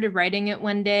I just started writing it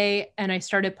one day, and I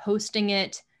started posting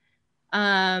it.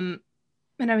 And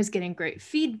I was getting great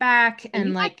feedback, and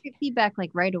you like got feedback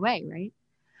like right away, right?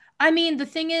 I mean, the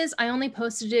thing is, I only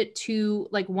posted it to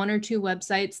like one or two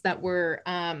websites that were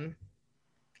kind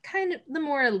of the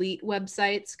more elite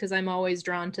websites, because I'm always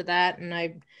drawn to that, and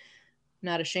I'm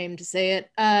not ashamed to say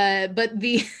it. But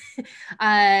the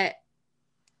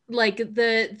like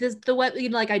the web,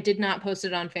 like I did not post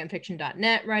it on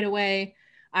fanfiction.net right away.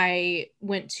 I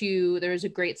went to, there was a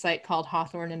great site called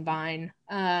Hawthorne and Vine,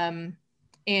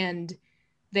 and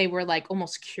they were like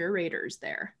almost curators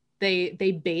there. They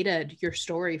betaed your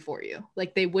story for you.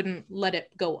 Like they wouldn't let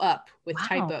it go up with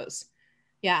typos.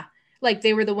 Yeah. Like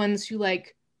they were the ones who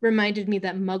like reminded me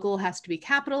that Muggle has to be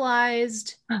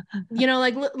capitalized,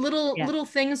 like little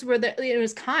things where it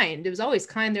was kind. It was always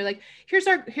kind. They're like, here's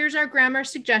our grammar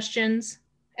suggestions.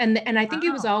 And I think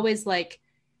it was always like,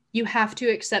 you have to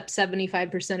accept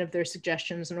 75% of their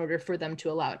suggestions in order for them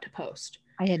to allow it to post.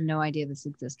 I had no idea this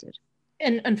existed.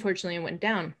 And unfortunately it went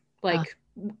down. Like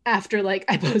after like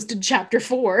I posted chapter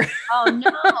 4.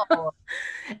 Oh no.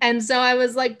 And so I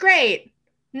was like, great,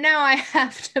 now I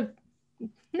have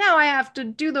to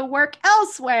do the work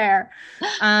elsewhere.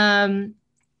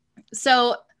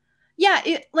 So yeah,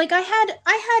 like I had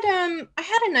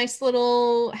a nice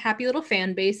little happy little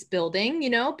fan base building,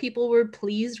 people were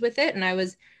pleased with it. And I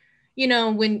was,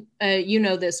 when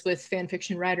this with fan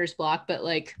fiction writer's block, but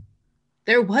like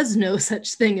there was no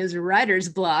such thing as writer's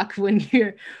block when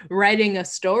you're writing a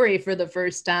story for the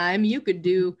first time. You could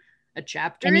do a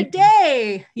chapter a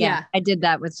day. Yeah. I did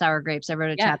that with Sour Grapes. I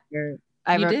wrote a chapter.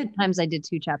 Sometimes I did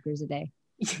 2 chapters a day.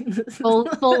 full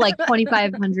like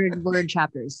 2,500 word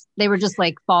chapters. They were just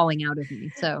like falling out of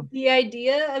me. So the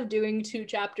idea of doing 2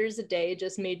 chapters a day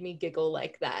just made me giggle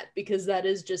like that, because that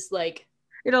is just like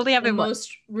the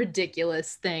most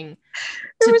ridiculous thing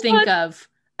to think of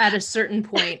at a certain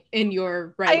point in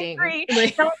your writing. I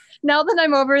agree. Now that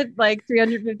I'm over like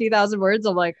 350,000 words,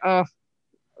 I'm like, I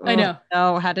know.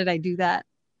 No, how did I do that?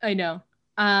 I know.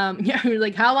 Yeah, you're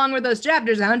like, how long were those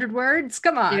chapters? 100 words?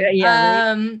 Come on.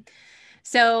 Yeah.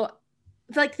 So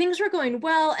like things were going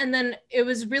well, and then it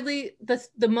was really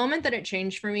the moment that it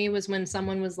changed for me was when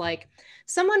someone was like,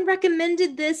 someone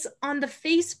recommended this on the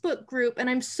Facebook group, and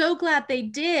I'm so glad they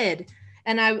did.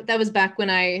 And that was back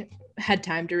when I had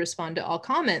time to respond to all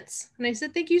comments, and I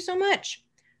said, thank you so much.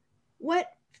 What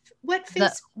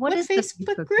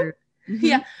Facebook group? Mm-hmm.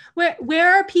 Yeah,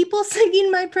 where are people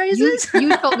singing my praises?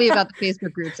 You told me about the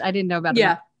Facebook groups. I didn't know about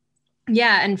them.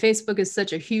 Yeah, and Facebook is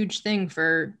such a huge thing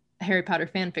for Harry Potter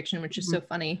fan fiction, which is so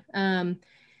funny. And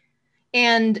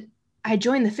I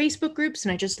joined the Facebook groups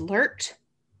and I just lurked.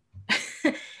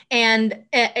 And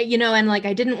and like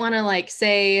I didn't want to like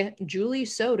say Julie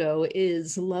Soto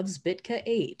is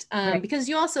LovesBitca8, right. Because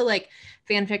you also like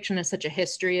fan fiction has such a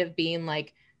history of being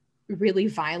like really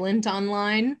violent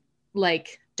online,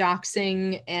 like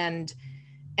doxing and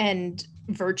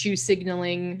virtue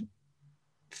signaling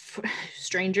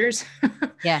strangers.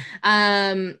 Yeah.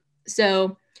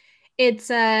 So it's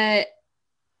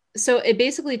so it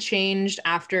basically changed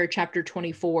after chapter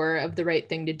 24 of The Right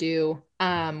Thing to Do,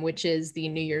 which is the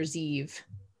New Year's Eve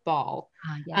ball.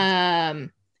 Yes.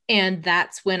 And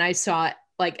that's when I saw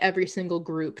like every single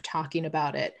group talking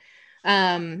about it.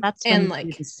 That's when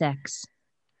like the sex.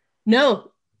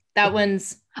 No, that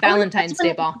one's Valentine's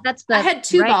Day ball. I had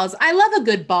 2 balls. I love a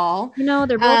good ball.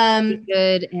 They're both really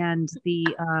good. And the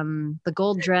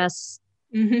gold dress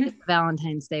is the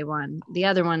Valentine's Day one. The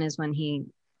other one is when he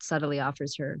subtly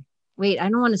offers her. Wait, I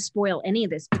don't want to spoil any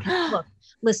of this because look,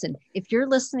 listen, if you're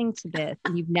listening to this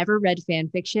and you've never read fan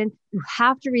fiction, you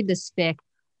have to read this fic.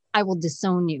 I will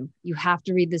disown you. You have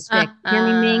to read this fic. You hear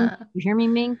me, Ming? You hear me,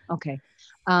 Ming? Okay.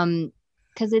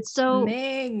 Because it's so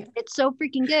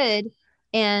freaking good.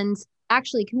 And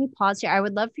actually, can we pause here? I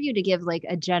would love for you to give like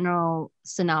a general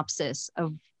synopsis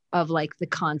of like the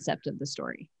concept of the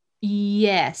story.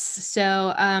 Yes.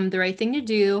 So The Right Thing to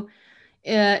Do,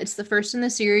 it's the first in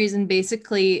the series, and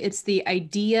basically it's the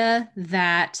idea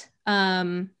that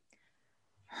Hermione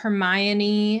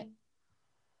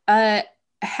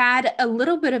had a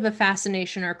little bit of a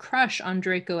fascination or crush on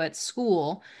Draco at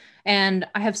school. And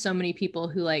I have so many people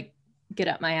who like get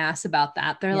up my ass about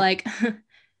that. They're like,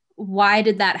 why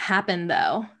did that happen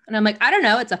though? And I'm like, I don't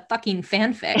know. It's a fucking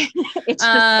fanfic. It's just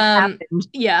happened.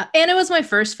 Yeah. And it was my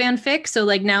first fanfic. So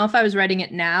like now if I was writing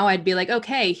it now, I'd be like,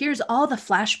 okay, here's all the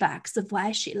flashbacks of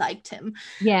why she liked him.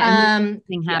 Yeah. And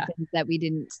something happened that we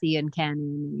didn't see in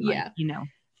canon. And,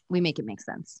 we make it make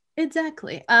sense.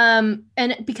 Exactly. And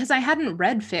because I hadn't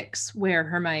read fics where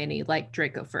Hermione liked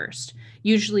Draco first.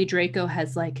 Usually Draco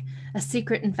has like a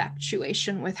secret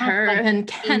infatuation with her and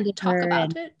can't talk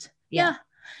about it. Yeah.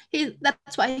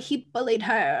 That's why he bullied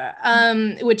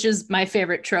her, which is my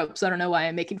favorite trope. So I don't know why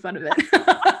I'm making fun of it.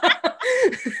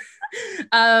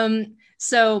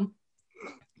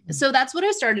 So that's what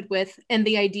I started with. And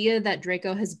the idea that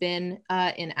Draco has been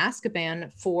in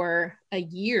Azkaban for a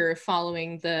year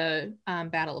following the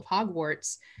Battle of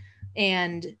Hogwarts,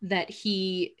 and that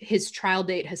his trial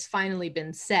date has finally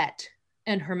been set,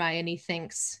 and Hermione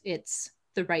thinks it's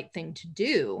the right thing to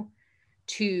do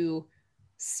to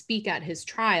speak at his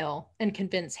trial and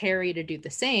convince Harry to do the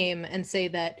same and say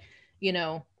that,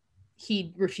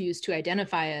 he refused to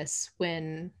identify us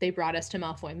when they brought us to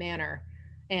Malfoy Manor.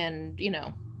 And,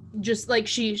 just like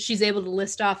she's able to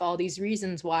list off all these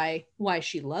reasons why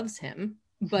she loves him,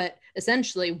 but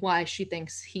essentially why she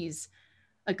thinks he's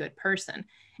a good person.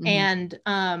 And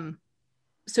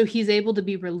so he's able to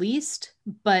be released,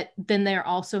 but then there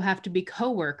also have to be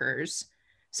co-workers.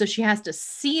 So she has to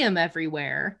see him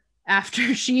everywhere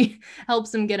after she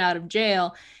helps him get out of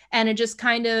jail. And it just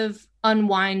kind of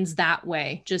unwinds that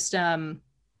way, just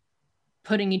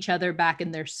putting each other back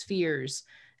in their spheres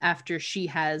after she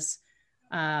has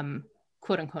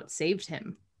quote unquote saved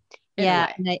him.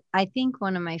 Yeah. And I think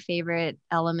one of my favorite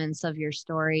elements of your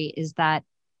story is that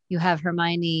you have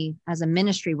Hermione as a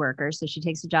ministry worker. So she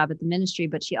takes a job at the ministry,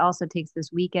 but she also takes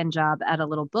this weekend job at a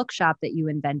little bookshop that you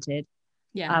invented,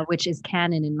 which is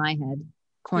canon in my head.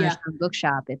 Cornerstone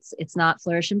Bookshop. It's not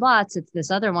Flourish and Blots. It's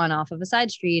this other one off of a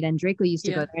side street. And Draco used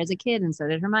to go there as a kid, and so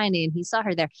did Hermione, and he saw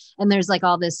her there. And there's like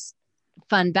all this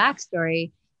fun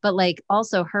backstory, but like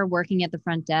also her working at the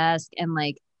front desk and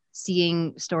like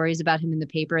seeing stories about him in the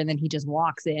paper, and then he just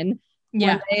walks in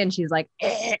one day and she's like,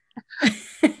 eh.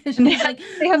 She's like,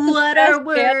 what are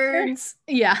words?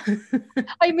 Yeah.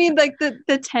 I mean, like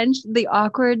the tension, the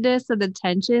awkwardness of the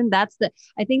tension.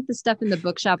 I think the stuff in the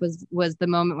bookshop was the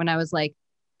moment when I was like,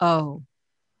 oh,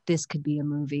 this could be a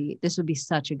movie. This would be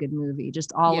such a good movie.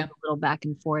 Just all of the little back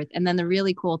and forth. And then the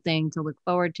really cool thing to look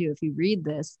forward to if you read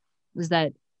this was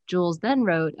that Jules then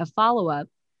wrote a follow-up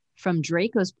from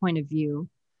Draco's point of view,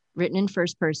 written in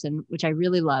first person, which I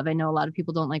really love. I know a lot of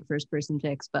people don't like first person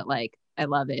fics, but like I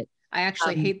love it. I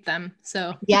actually hate them.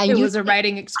 So it was a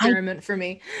writing experiment for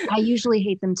me. I usually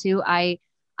hate them too.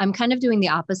 I'm kind of doing the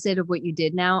opposite of what you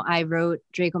did now. I wrote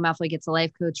Draco Malfoy Gets a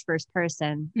Life Coach first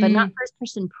person, but not first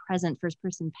person present, first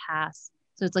person past.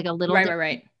 So it's like a little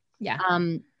right. Yeah.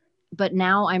 But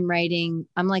now I'm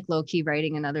like low key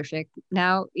writing another fic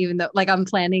now, even though like I'm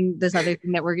planning this other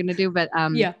thing that we're going to do, but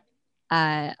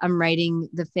I'm writing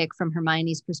the fic from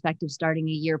Hermione's perspective, starting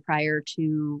a year prior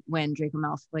to when Draco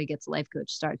Malfoy Gets a Life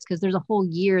Coach starts. Cause there's a whole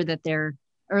year that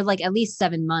or like at least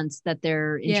 7 months that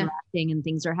they're interacting and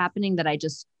things are happening that I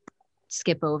just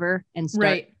skip over and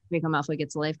start Draco Malfoy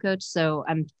Gets a Life Coach. So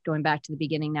I'm going back to the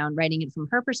beginning now and writing it from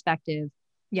her perspective,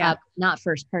 not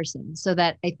first person, so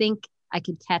that I think I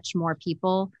could catch more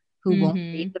people who won't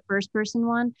read the first person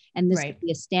one. And this could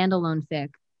be a standalone fic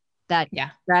that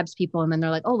grabs people. And then they're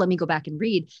like, oh, let me go back and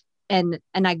read. And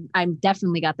I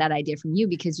definitely got that idea from you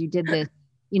because you did this,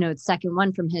 second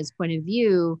one from his point of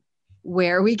view,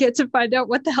 where we get to find out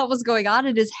what the hell was going on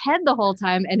in his head the whole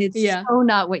time. And it's so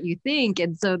not what you think.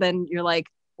 And so then you're like,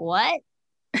 what?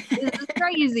 This is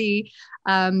crazy.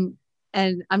 And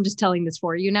I'm just telling this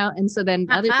for you now. And so then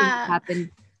the other thing that happened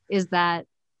is that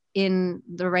in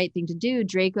The Right Thing to Do,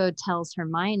 Draco tells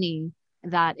Hermione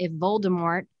that if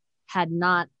Voldemort had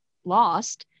not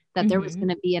lost, that there was going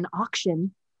to be an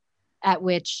auction at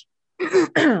which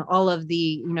all of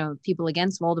the people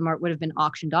against Voldemort would have been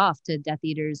auctioned off to Death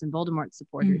Eaters and Voldemort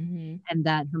supporters, and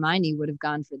that Hermione would have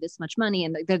gone for this much money.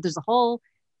 And there's a whole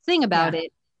thing about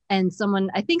it. And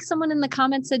I think someone in the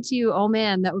comments said to you, oh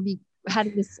man, that would be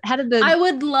I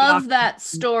would love that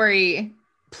story.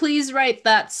 Please write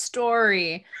that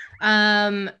story.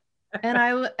 And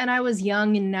I was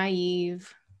young and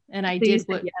naive, and I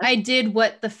did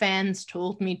what the fans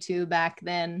told me to back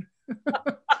then.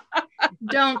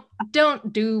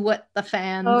 Don't do what the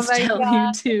fans tell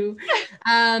you to.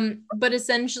 But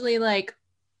essentially, like,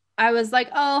 I was like,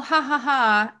 oh, ha ha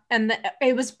ha, and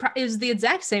it was the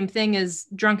exact same thing as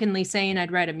drunkenly saying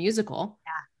I'd write a musical.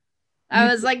 I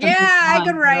was like, I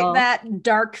could write that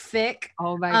dark fic.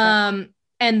 Oh my god.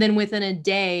 And then within a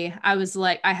day, I was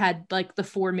like, I had like the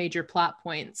 4 major plot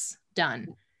points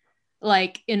done,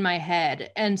 like in my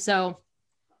head. And so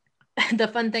the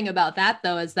fun thing about that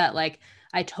though, is that like,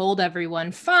 I told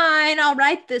everyone, fine, I'll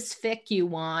write this fic you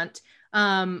want.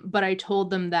 But I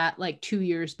told them that like 2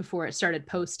 years before it started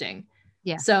posting.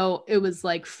 Yeah. So it was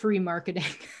like free marketing.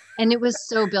 And it was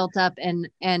so built up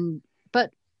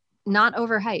but not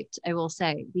overhyped, I will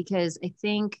say, because I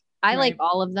think I like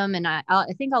all of them. And I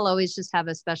think I'll always just have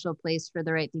a special place for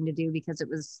The Right Thing to Do because it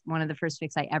was one of the first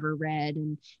fics I ever read.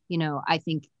 And, I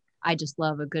think I just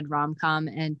love a good rom-com,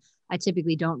 and I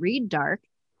typically don't read dark,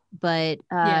 but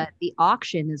The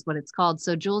Auction is what it's called.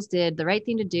 So Jules did The Right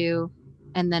Thing to Do,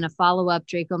 and then a follow-up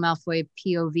Draco Malfoy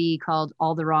POV called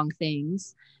All the Wrong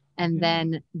Things. And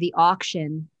then The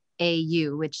Auction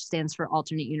AU, which stands for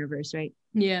alternate universe, right?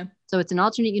 Yeah. So it's an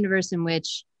alternate universe in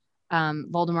which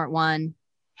Voldemort won,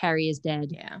 Harry is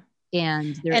dead. Yeah.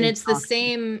 And it's the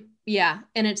same. Yeah.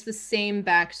 And it's the same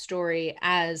backstory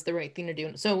as The Right Thing to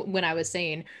Do. So when I was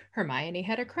saying Hermione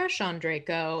had a crush on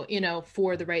Draco,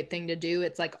 for The Right Thing to Do,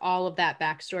 it's like all of that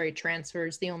backstory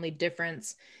transfers. The only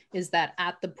difference is that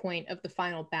at the point of the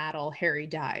final battle, Harry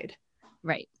died.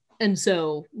 Right. And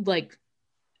so like,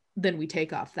 then we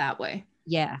take off that way.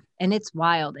 Yeah. And it's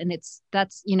wild. And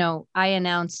I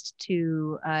announced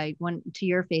to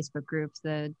your Facebook group,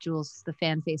 the Jules, the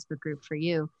fan Facebook group for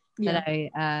you, that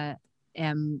I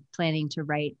am planning to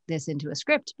write this into a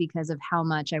script because of how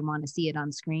much I want to see it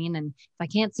on screen. And if I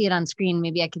can't see it on screen,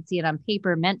 maybe I could see it on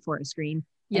paper meant for a screen.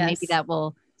 And maybe that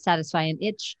will satisfy an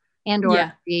itch and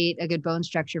or create a good bone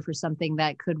structure for something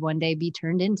that could one day be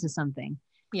turned into something.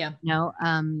 Yeah.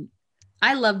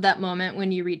 I love that moment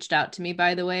when you reached out to me,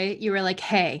 by the way. You were like,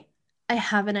 hey, I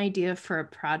have an idea for a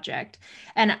project.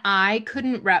 And I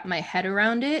couldn't wrap my head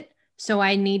around it. So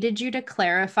I needed you to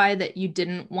clarify that you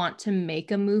didn't want to make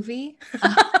a movie.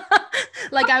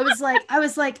 Like I was like,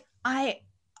 I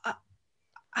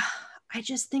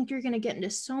just think you're going to get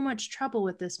into so much trouble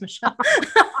with this, Michelle.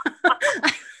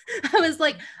 I was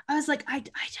like,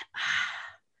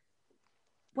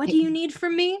 what do you need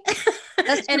from me?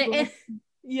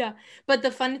 Yeah. But the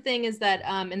fun thing is that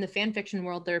in the fan fiction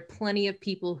world, there are plenty of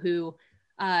people who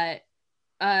are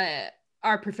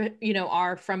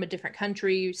from a different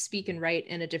country, speak and write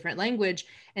in a different language,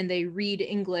 and they read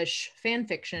English fan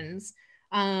fictions.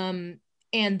 And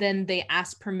then they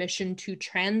ask permission to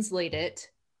translate it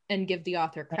and give the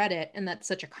author credit. And that's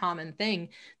such a common thing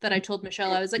that I told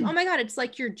Michelle, I was like, oh my God, it's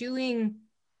like you're doing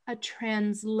a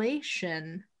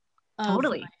translation of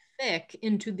my fic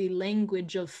into the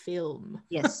language of film.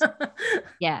 Yes.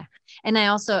 Yeah. And I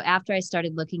also, after I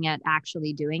started looking at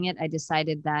actually doing it, I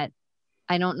decided that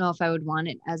I don't know if I would want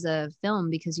it as a film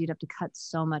because you'd have to cut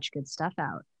so much good stuff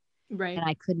out. Right.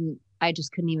 And I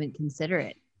just couldn't even consider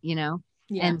it, you know?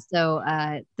 Yeah. And so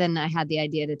then I had the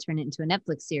idea to turn it into a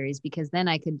Netflix series because then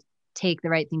I could take The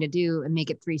Right Thing to Do and make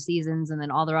it 3 seasons, and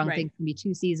then All the Wrong Things can be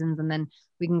 2 seasons, and then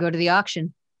we can go to the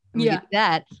auction. And we do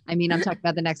that. I mean, I'm talking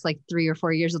about the next like 3 or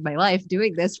 4 years of my life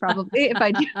doing this probably if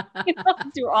I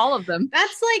do all of them.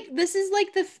 That's like, this is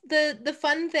like the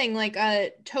fun thing. Like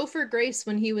Topher Grace,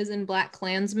 when he was in Black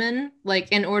Klansman, like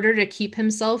in order to keep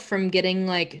himself from getting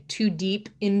like too deep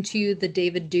into the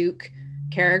David Duke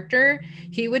character,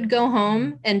 he would go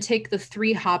home and take the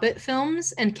 3 Hobbit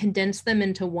films and condense them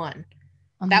into one.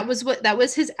 That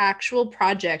was his actual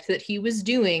project that he was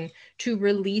doing to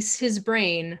release his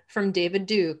brain from David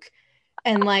Duke.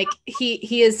 And like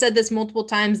he has said this multiple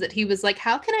times that he was like,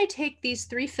 how can I take these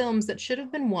 3 films that should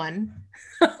have been one?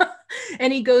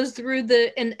 And he goes through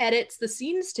and edits the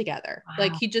scenes together. Wow.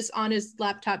 Like he just on his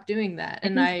laptop doing that. I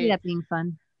can see that being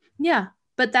fun. Yeah.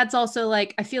 But that's also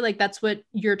like, I feel like that's what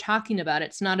you're talking about.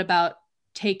 It's not about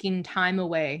taking time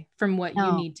away from what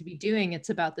you need to be doing. It's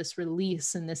about this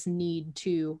release and this need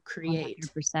to create.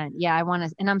 100%. Yeah, I want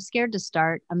to, and I'm scared to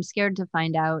start. I'm scared to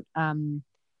find out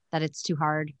that it's too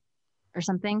hard or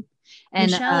something. And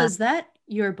Michelle, is that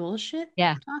your bullshit?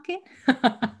 Yeah. Talking?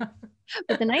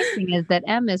 But the nice thing is that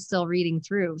M is still reading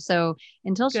through. So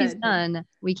until she's done,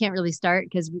 we can't really start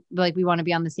because we want to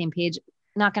be on the same page.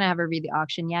 Not going to have her read the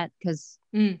auction yet because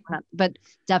but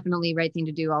definitely Right Thing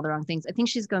to Do, All the Wrong Things. I think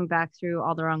she's going back through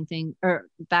All the Wrong Thing or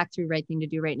back through Right Thing to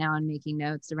Do right now and making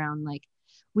notes around like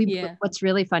what's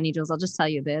really funny, Jules, I'll just tell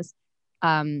you this.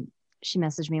 She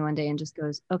messaged me one day and just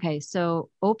goes, okay, so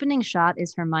opening shot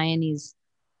is Hermione's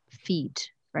feet,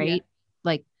 right? Yeah.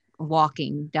 Like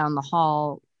walking down the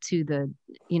hall to the,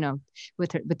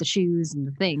 with the shoes and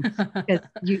the thing.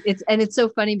 It's so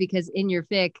funny because in your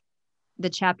fic, the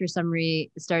chapter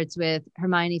summary starts with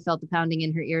Hermione felt the pounding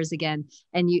in her ears again.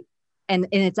 And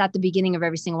it's at the beginning of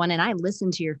every single one. And I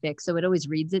listen to your fic, so it always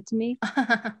reads it to me.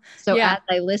 So as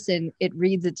I listen, it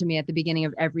reads it to me at the beginning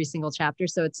of every single chapter.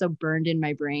 So it's so burned in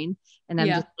my brain. And I'm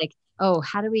just like, oh,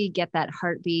 how do we get that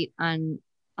heartbeat on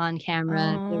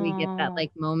camera? How do we get that like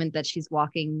moment that she's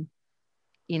walking,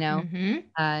 and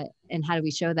how do we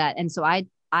show that? And so I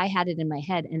had it in my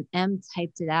head and M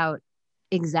typed it out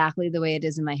exactly the way it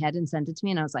is in my head and sent it to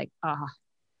me. And I was like,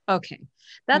 okay.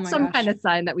 That's some kind of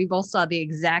sign that we both saw the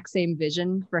exact same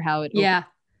vision for how it opens.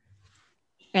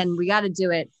 And we got to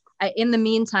do it. In the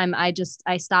meantime, I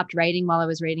stopped writing while I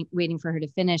was waiting for her to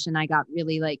finish. And I got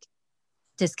really like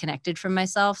disconnected from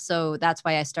myself. So that's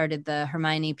why I started the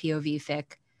Hermione POV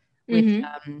fic, which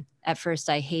at first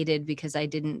I hated because I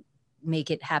didn't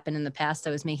make it happen in the past.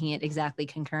 I was making it exactly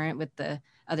concurrent with the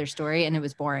other story and it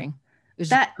was boring. It was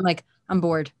just, like, I'm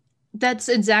bored. That's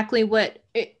exactly what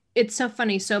it's so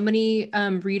funny. So many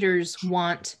readers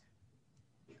want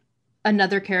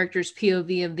another character's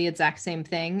POV of the exact same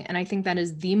thing. And I think that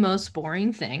is the most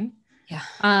boring thing. Yeah.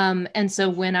 And so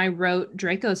when I wrote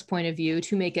Draco's point of view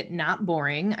to make it not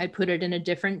boring, I put it in a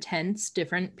different tense,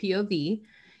 different POV.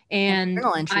 And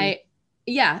journal entry.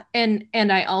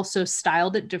 And I also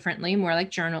styled it differently, more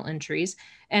like journal entries.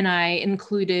 And I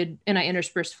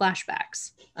interspersed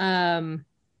flashbacks.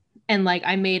 And like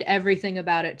I made everything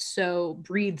about it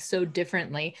breathe so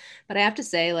differently. But I have to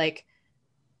say, like,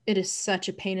 it is such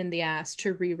a pain in the ass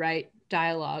to rewrite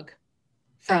dialogue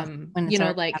from,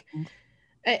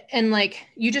 and like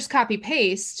you just copy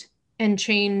paste and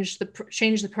change the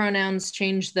pronouns,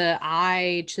 change the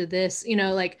I to this,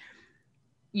 like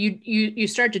you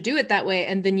start to do it that way.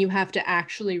 And then you have to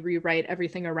actually rewrite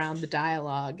everything around the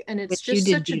dialogue. And it's just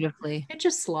beautifully. It's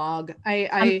just slog.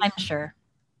 I'm sure.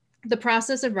 The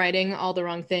process of writing All the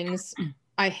Wrong Things,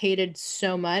 I hated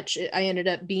so much. I ended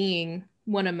up being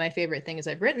one of my favorite things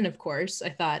I've written, of course. I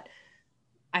thought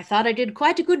I did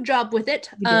quite a good job with it.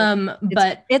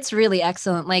 But it's really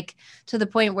excellent, like to the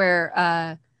point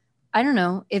where I don't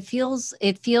know, it feels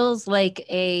like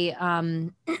a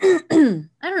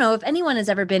I don't know if anyone has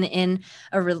ever been in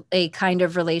a kind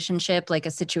of relationship, like a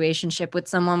situationship with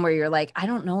someone where you're like, I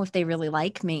don't know if they really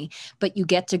like me, but you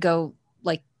get to go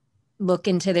like look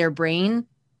into their brain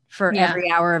for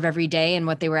every hour of every day and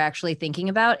what they were actually thinking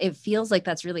about. It feels like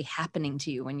that's really happening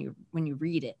to you when you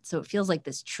read it. So it feels like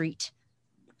this treat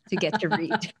to get to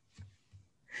read.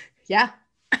 Yeah.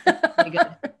 Pretty good.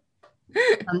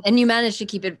 And you managed to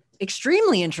keep it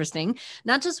extremely interesting,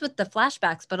 not just with the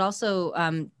flashbacks, but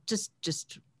also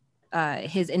just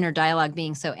his inner dialogue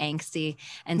being so angsty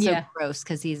and so gross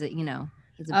because he's a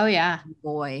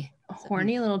boy, a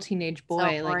horny little teenage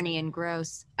boy, so horny and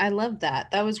gross. I love that.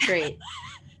 That was great.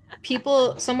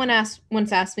 Someone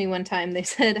once asked me one time, they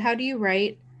said, how do you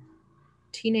write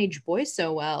teenage boys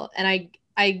so well? And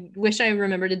I wish I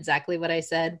remembered exactly what I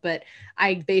said, but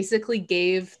I basically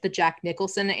gave the Jack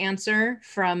Nicholson answer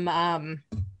from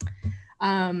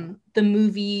the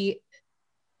movie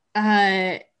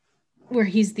where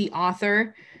he's the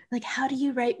author. Like, how do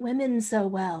you write women so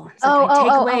well? It's like, I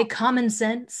take away common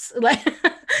sense. Like,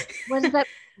 what is that?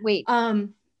 Wait.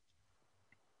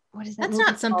 What is that? That's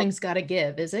not Something's Gotta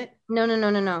Give, is it? No.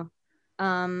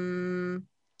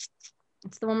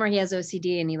 It's the one where he has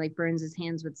OCD and he like burns his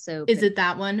hands with soap. Is it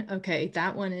that one? Okay,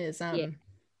 that one is. Yeah.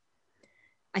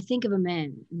 I think of a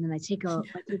man, and then I take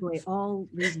away all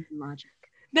reason and logic.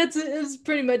 It's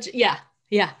pretty much yeah.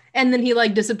 And then he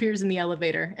like disappears in the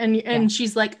elevator, and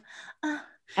she's like,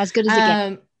 as good as it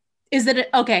gets. Is it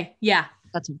okay? Yeah,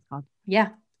 that's what it's called. Yeah,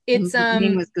 it's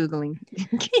Ming was googling.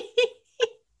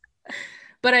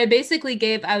 But I basically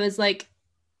I was like,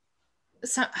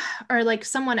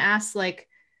 someone asked like,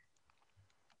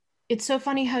 it's so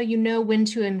funny how you know when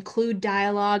to include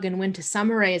dialogue and when to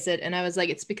summarize it. And I was like,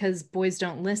 it's because boys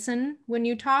don't listen when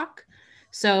you talk.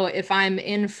 So if I'm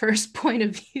in first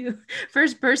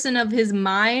person of his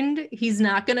mind, he's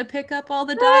not going to pick up all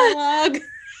the dialogue.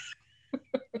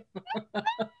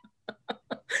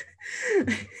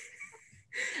 And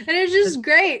it's just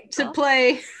great to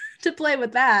play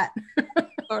with that.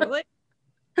 Totally.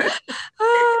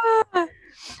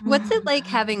 What's it like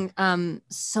having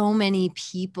so many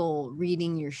people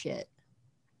reading your shit?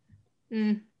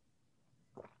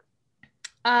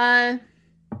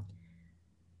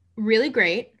 Really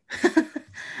great.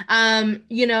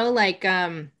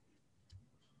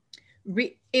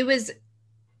 It was,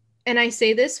 and I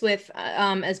say this with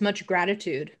as much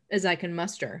gratitude as I can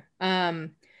muster.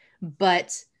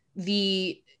 But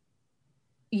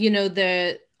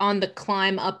on the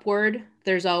climb upward,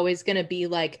 there's always going to be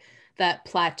like that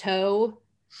plateau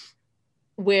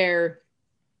where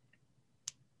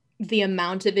the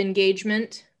amount of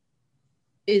engagement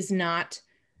is not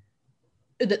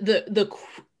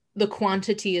the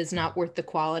quantity is not worth the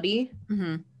quality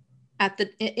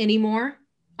anymore.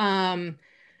 And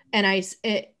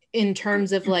in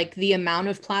terms of like the amount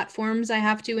of platforms I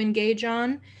have to engage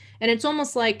on, and it's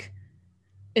almost like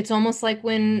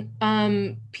when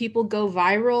people go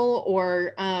viral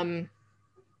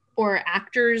or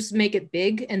actors make it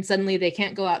big and suddenly they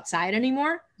can't go outside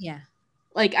anymore. Yeah.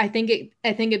 Like I think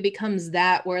it becomes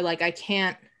that where like I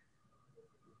can't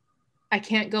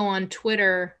go on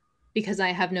Twitter because I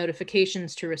have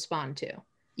notifications to respond to.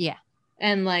 Yeah.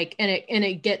 And like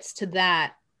it gets to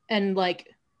that, and like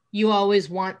you always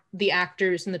want the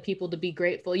actors and the people to be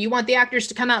grateful. You want the actors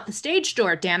to come out the stage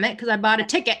door, damn it, because I bought a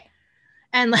ticket.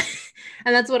 And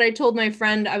that's what I told my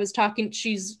friend.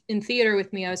 She's in theater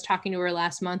with me. I was talking to her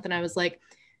last month and I was like,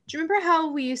 do you remember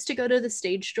how we used to go to the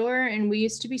stage door and we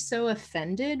used to be so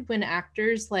offended when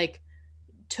actors like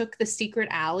took the secret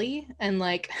alley and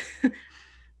like,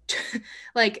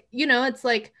 like, it's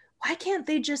like, why can't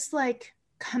they just like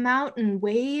come out and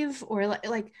wave or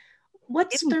like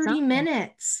what's 30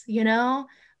 minutes,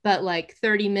 But like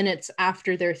 30 minutes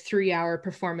after their 3-hour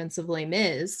performance of Les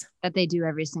Mis. That they do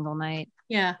every single night.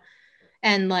 Yeah.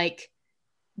 And like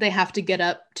they have to get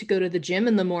up to go to the gym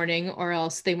in the morning or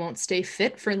else they won't stay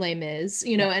fit for Les Mis,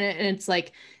 and it's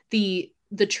like the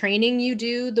training you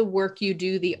do, the work you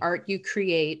do, the art you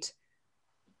create,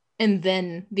 and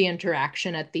then the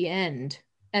interaction at the end.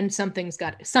 And something's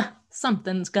got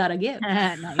to give.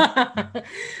 Nice.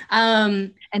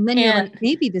 And then you're like,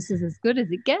 maybe this is as good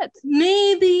as it gets.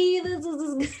 Maybe this is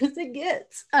as good as it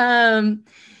gets.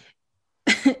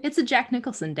 It's a Jack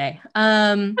Nicholson day.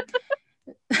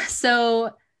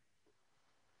 So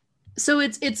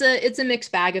it's a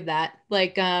mixed bag of that.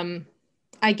 Like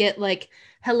I get like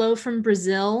hello from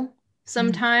Brazil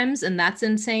sometimes, and that's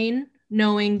insane,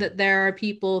 knowing that there are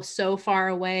people so far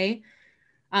away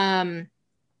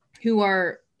who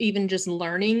are even just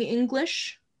learning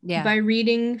English by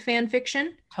reading fan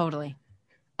fiction. Totally.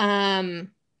 And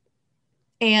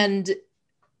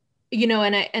you know,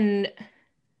 and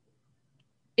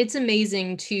it's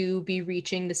amazing to be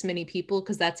reaching this many people,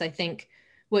 because that's, I think,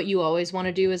 what you always want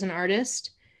to do as an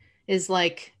artist, is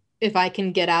like, if I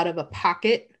can get out of a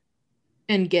pocket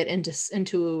and get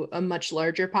into a much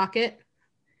larger pocket,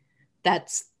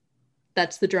 that's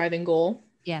the driving goal.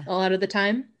 Yeah. A lot of the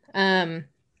time. And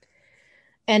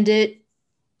it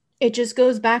just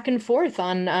goes back and forth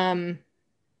on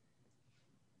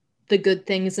the good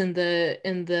things and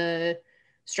the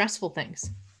stressful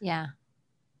things. Yeah.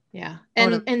 Yeah.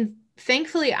 And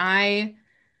thankfully I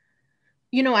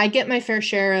get my fair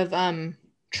share of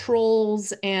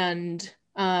trolls and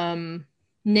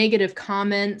negative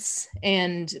comments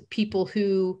and people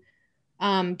who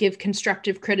give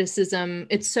constructive criticism.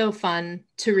 It's so fun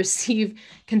to receive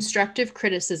constructive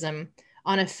criticism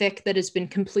on a fic that has been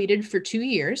completed for 2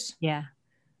 years. Yeah.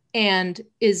 And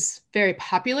is very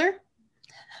popular.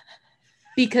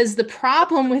 Because the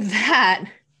problem with that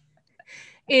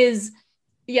is,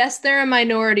 yes, they're a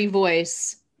minority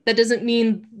voice. That doesn't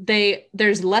mean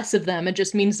there's less of them. It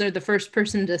just means they're the first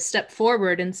person to step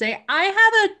forward and say, I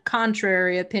have a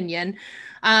contrary opinion.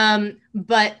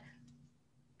 But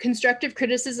constructive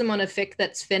criticism on a fic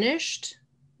that's finished,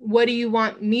 what do you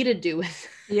want me to do with?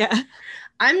 Yeah.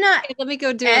 I'm not Let me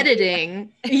go do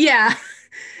editing. Yeah.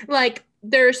 Like,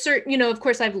 there are certain, of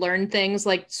course I've learned things,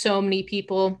 like so many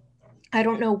people. I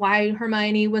don't know why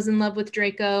Hermione was in love with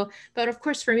Draco, but of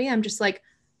course for me, I'm just like,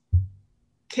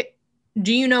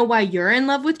 do you know why you're in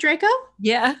love with Draco?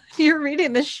 Yeah. You're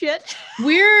reading this shit.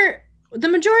 The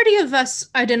majority of us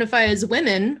identify as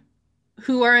women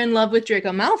who are in love with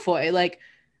Draco Malfoy. Like,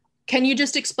 can you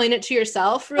just explain it to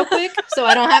yourself real quick so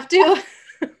I don't have to?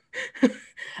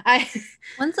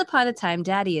 Once upon a time,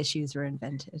 daddy issues were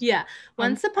invented. Yeah.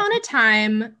 Once upon a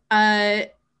time,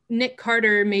 Nick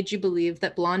Carter made you believe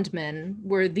that blonde men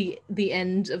were the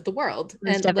end of the world.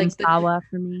 And Stefan Sawa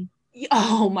for me.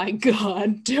 Oh my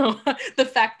God. The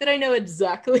fact that I know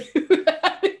exactly who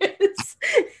that is.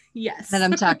 Yes. That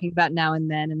I'm talking about Now and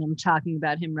Then, and I'm talking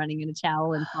about him running in a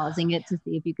towel and pausing it to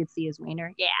see if you could see his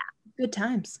wiener. Yeah. Good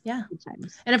times. Yeah. Good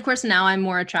times. And of course now I'm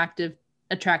more attracted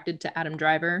to Adam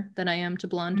Driver than I am to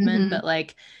blonde men, but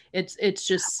like it's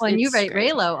just. Well, and you write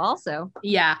Raylo also.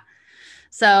 Yeah.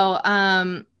 So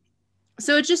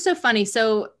so it's just so funny.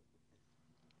 So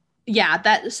yeah,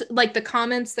 that's like the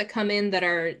comments that come in that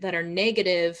are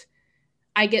negative.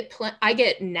 I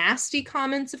get nasty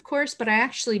comments, of course, but I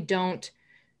actually don't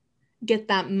get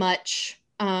that much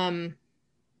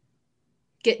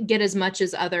get as much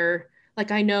as other,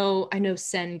 like I know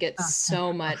Sen gets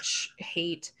so much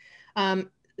hate.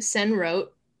 Sen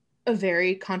wrote a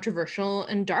very controversial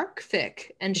and dark fic,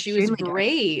 and she was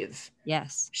brave.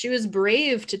 Yes. She was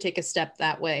brave to take a step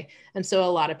that way. And so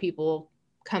a lot of people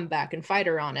come back and fight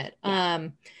her on it. Yeah.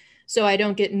 So I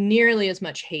don't get nearly as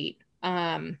much hate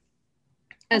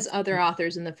as other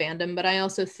authors in the fandom, but I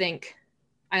also think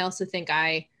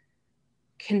I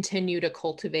continue to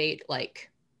cultivate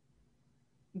like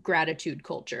gratitude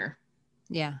culture.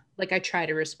 Yeah. Like I try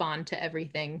to respond to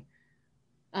everything.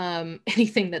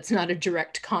 Anything that's not a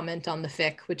direct comment on the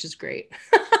fic, which is great.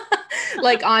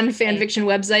 Like on fanfiction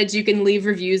websites, you can leave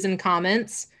reviews and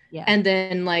comments. Yeah. And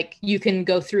then like you can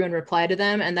go through and reply to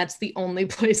them. And that's the only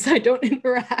place I don't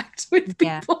interact with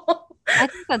people. Yeah. I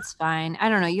think that's fine. I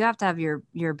don't know. You have to have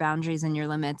your boundaries and your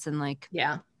limits, and like,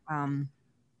 yeah.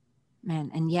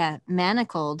 Man, and yeah,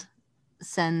 Manacled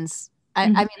sends. I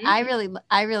mean, I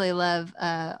really love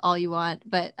All You Want,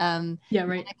 but yeah,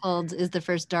 right. Manacled is the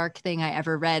first dark thing I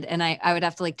ever read, and I would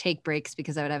have to like take breaks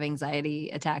because I would have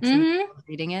anxiety attacks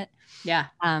reading it. Yeah.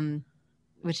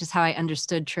 Which is how I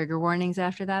understood trigger warnings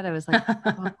after that. I was like,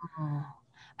 oh,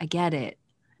 I get it.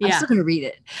 Yeah. I'm still gonna read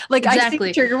it. Like exactly. I see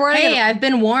the trigger warning. Hey, I've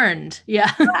been warned.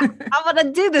 Yeah. I'm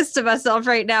gonna do this to myself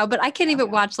right now, but I can't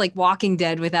even watch like Walking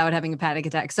Dead without having a panic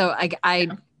attack. So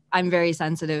I'm very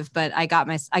sensitive, but I got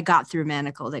through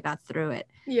Manacled. I got through it.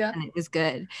 Yeah. And it was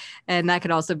good. And that could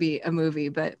also be a movie.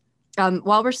 But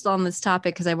while we're still on this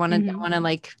topic, because I want to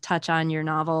like touch on your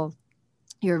novel,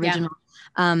 your original.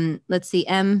 Yeah. Let's see.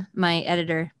 M, my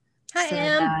editor. Hi,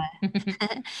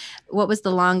 Em. What was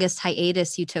the longest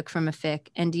hiatus you took from a fic?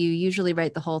 And do you usually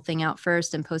write the whole thing out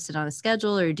first and post it on a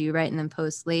schedule, or do you write and then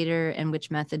post later? And which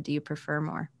method do you prefer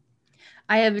more?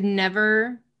 I have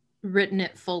never written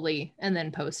it fully and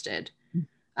then posted,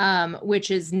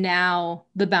 which is now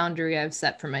the boundary I've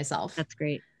set for myself. That's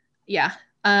great. Yeah.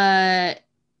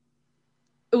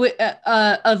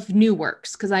 Of new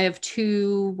works, because I have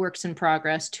 2 works in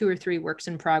progress, 2 or 3 works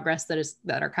in progress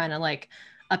that are kind of like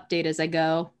update as I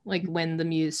go, like when the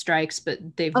muse strikes. But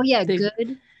they've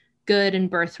good and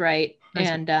birthright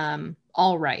and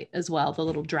all right as well. The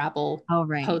little drabble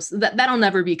post that'll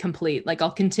never be complete. Like I'll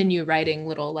continue writing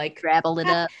little like drabble it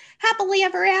up, happily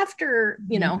ever after,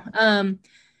 you know.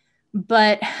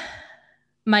 But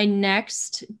my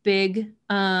next big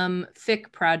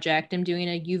fic project, I'm doing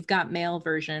a You've Got Mail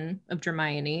version of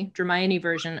Hermione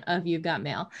version of You've Got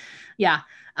Mail. Yeah.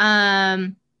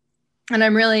 And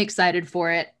I'm really excited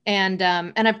for it. And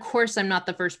of course I'm not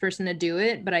the first person to do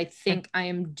it, but I think I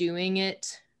am doing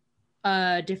it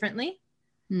differently.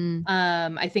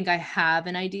 I think I have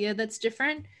an idea that's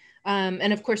different.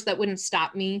 And of course that wouldn't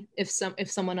stop me if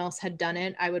someone else had done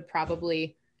it. I would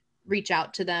probably reach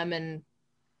out to them and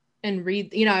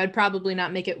read, you know, I would probably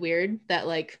not make it weird that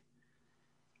like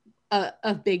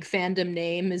a big fandom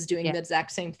name is doing the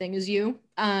exact same thing as you.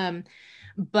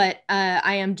 But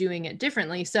I am doing it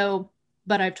differently. So,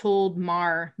 but I've told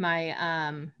Mar,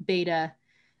 my beta,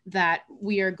 that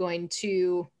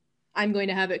I'm going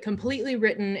to have it completely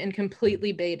written and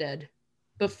completely betaed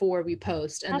before we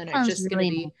post. And then it's just going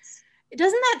to be, nice.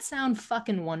 Doesn't that sound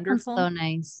fucking wonderful? That's so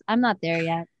nice. I'm not there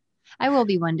yet. I will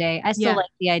be one day. I still like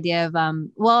the idea of,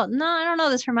 well, no, I don't know.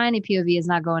 This Hermione POV is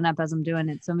not going up as I'm doing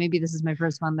it. So maybe this is my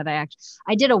first one that I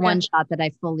did a one shot that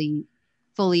I fully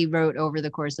wrote over the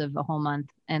course of a whole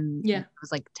month. And it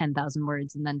was like 10,000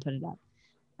 words and then put it up.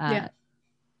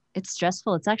 It's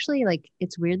stressful. It's actually like,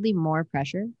 it's weirdly more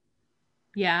pressure.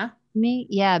 Yeah. Me.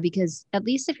 Yeah. Because at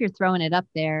least if you're throwing it up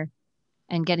there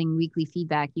and getting weekly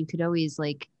feedback, you could always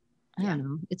like, I don't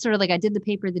know. It's sort of like I did the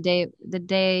paper the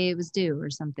day it was due or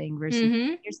something versus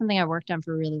here's something I worked on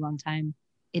for a really long time.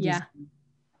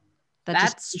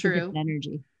 That's true.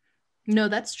 Energy. No,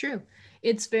 that's true.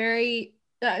 It's very,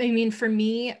 I mean, for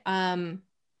me,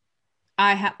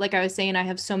 I have, like I was saying, I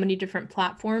have so many different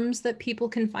platforms that people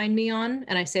can find me on.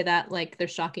 And I say that like they're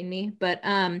stalking me, but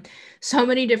so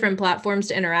many different platforms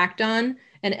to interact on,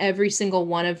 and every single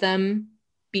one of them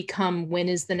become, when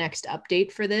is the next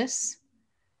update for this?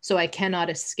 So I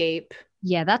cannot escape.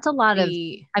 Yeah, that's a lot of,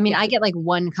 I mean, I get like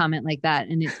one comment like that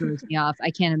and it throws me off. I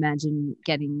can't imagine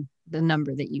getting the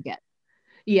number that you get.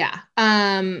 Yeah.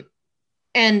 And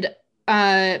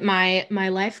my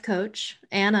life coach,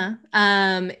 Anna,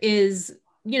 is,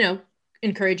 you know,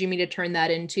 encouraging me to turn that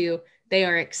into, they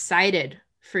are excited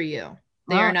for you.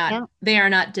 They are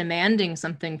not demanding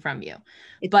something from you.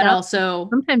 Also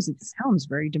sometimes it sounds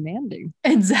very demanding.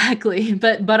 Exactly.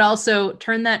 But also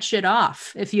turn that shit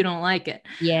off if you don't like it.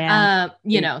 Yeah.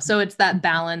 You know, so it's that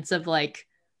balance of like,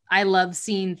 I love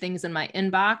seeing things in my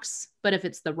inbox, but if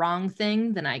it's the wrong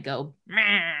thing, then I go,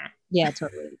 meh. Yeah,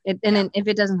 totally. Then if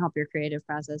it doesn't help your creative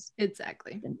process,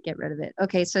 exactly, then get rid of it.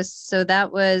 Okay. So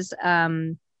that was,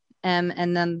 and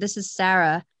then this is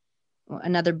Sarah,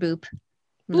 another boop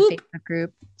from the Facebook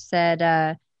group,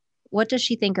 said, what does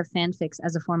she think of fanfics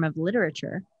as a form of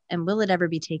literature, and will it ever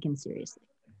be taken seriously?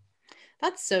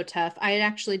 That's so tough. I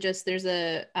actually there's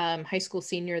a high school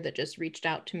senior that just reached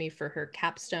out to me for her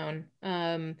capstone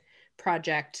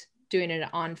project, doing it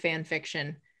on fan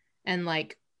fiction, and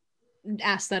like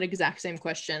asked that exact same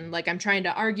question. Like, I'm trying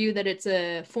to argue that it's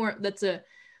a form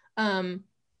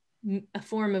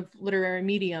of literary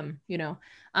medium, you know.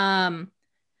 And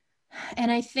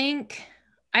I think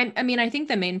I think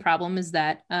the main problem is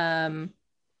that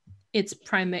it's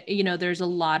you know, there's a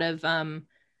lot of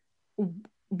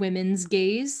women's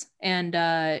gaze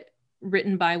and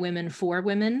written by women for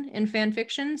women in fan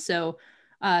fiction. So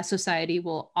society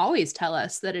will always tell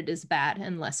us that it is bad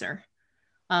and lesser.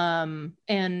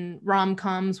 And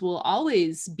rom-coms will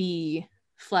always be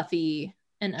fluffy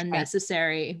and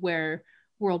unnecessary, where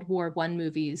World War I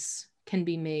movies can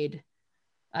be made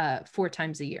 4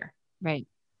 times a year. Right.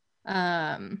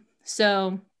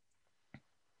 So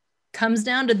comes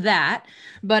down to that,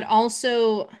 but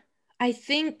also I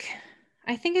think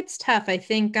it's tough. I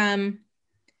think I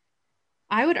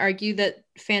would argue that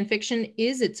fan fiction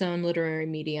is its own literary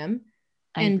medium.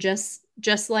 And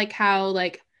just like how,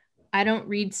 like, I don't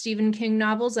read Stephen King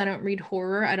novels, I don't read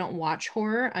horror, I don't watch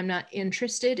horror, I'm not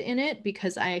interested in it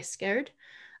because I scared.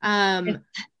 But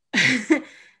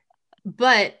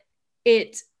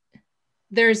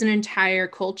there's an entire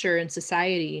culture and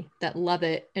society that love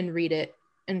it and read it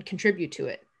and contribute to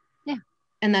it. Yeah.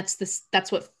 And that's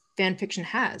what fan fiction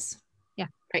has. Yeah.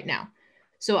 Right now.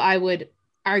 So I would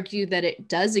argue that it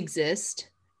does exist.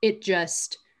 It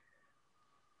just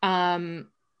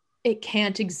it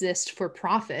can't exist for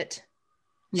profit.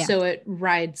 Yeah. So it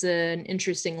rides an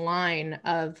interesting line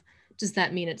of, does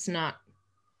that mean it's not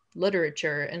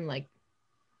literature, and like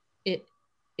it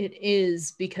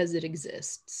is because it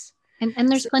exists. And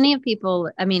there's plenty of people.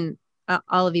 I mean,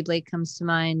 Olivia Blake comes to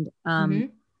mind,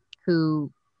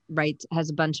 who has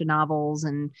a bunch of novels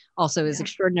and also is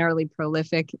extraordinarily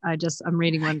prolific. I'm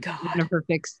reading one of her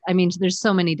fics. I mean, there's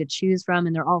so many to choose from,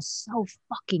 and they're all so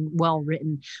fucking well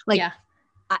written. Like,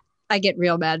 I get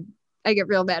real mad. I get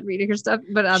real mad reading her stuff.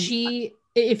 But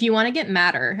if you want to get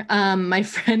madder, my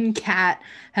friend Kat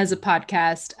has a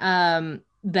podcast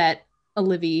that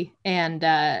Olivia and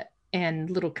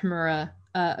little Kimura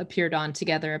appeared on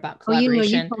together about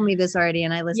collaboration. You told me this already,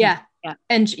 and I listened. Yeah.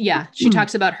 And she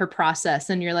talks about her process,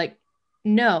 and you're like,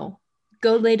 no,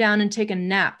 go lay down and take a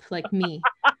nap like me.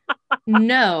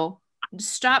 No,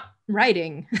 stop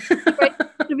writing. Right?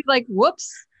 To be like, whoops,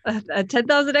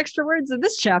 10,000 extra words in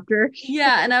this chapter.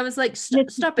 Yeah. And I was like,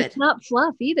 stop it. It's not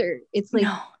fluff either. It's like,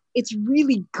 it's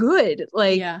really good.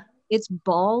 Like, it's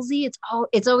ballsy.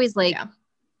 It's always like,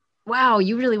 wow,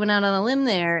 you really went out on a limb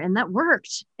there, and that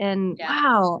worked. And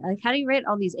wow, like, how do you write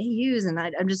all these AUs? And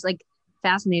I'm just like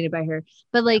fascinated by her.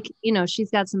 But like, she's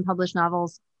got some published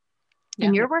novels,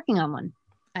 and you're working on one.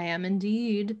 I am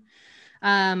indeed.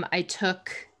 I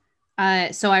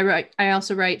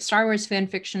also write Star Wars fan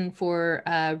fiction for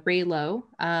Raylo.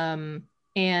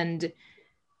 And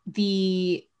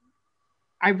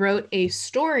I wrote a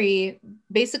story.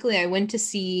 Basically, I went to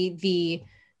see the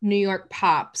New York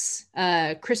Pops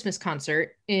Christmas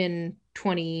concert in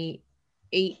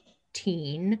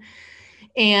 2018,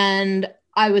 and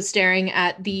I was staring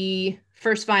at the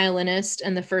first violinist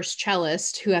and the first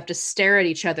cellist, who have to stare at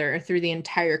each other through the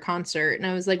entire concert, and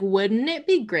I was like, wouldn't it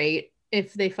be great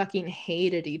if they fucking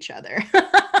hated each other?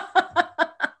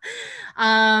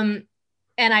 And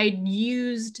I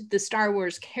used the Star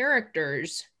Wars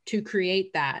characters to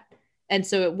create that. And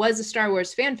so it was a Star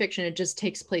Wars fan fiction. It just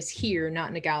takes place here, not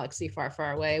in a galaxy far,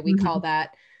 far away. We call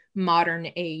that modern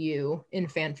AU in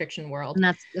fan fiction world. And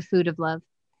that's the Food of Love.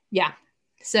 Yeah.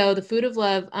 So the Food of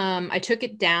Love, I took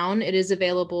it down. It is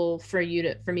available for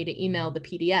me to email the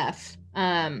PDF.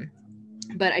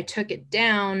 But I took it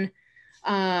down,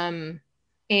 and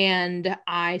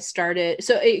I started.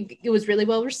 So it was really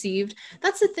well received.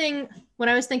 That's the thing. When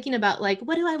I was thinking about like,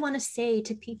 what do I want to say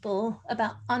to people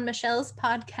about on Michelle's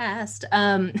podcast?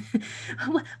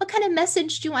 What kind of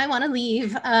message do I want to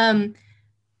leave?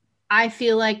 I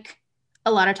feel like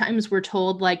a lot of times we're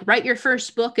told like, write your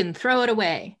first book and throw it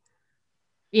away,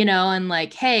 and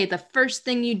like, hey, the first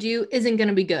thing you do isn't going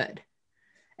to be good.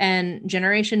 And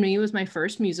Generation Me was my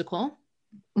first musical.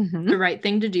 The Right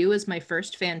Thing to Do was my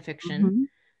first fan fiction.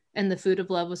 And The Food of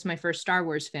Love was my first Star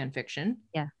Wars fan fiction.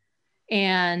 Yeah.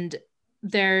 And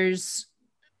there's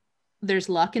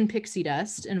luck and pixie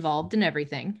dust involved in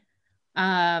everything.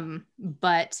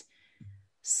 But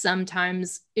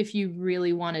sometimes if you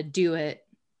really want to do it,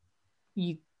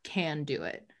 you can do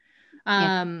it.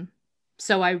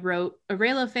 So I wrote a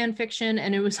Raylo fan fiction,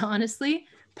 and it was honestly,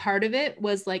 part of it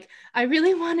was like, I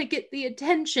really want to get the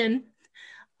attention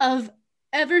of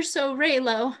Ever So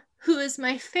Raylo, who is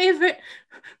my favorite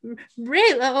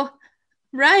Raylo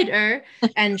writer,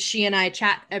 and she and I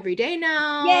chat every day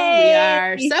now. Yay! We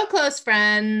are so close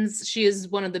friends. She is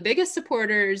one of the biggest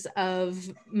supporters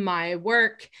of my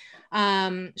work.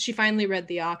 She finally read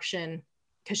the auction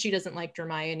because she doesn't like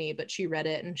Hermione, but she read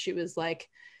it and she was like,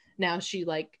 now she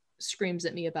like screams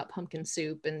at me about pumpkin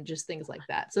soup and just things like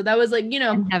that. So that was like,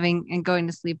 and going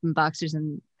to sleep in boxers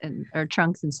and or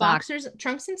trunks and socks.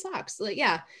 Trunks and socks. Like,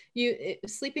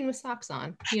 sleeping with socks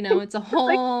on, it's a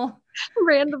whole like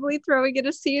randomly throwing in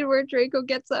a scene where Draco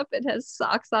gets up and has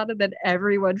socks on, and then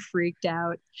everyone freaked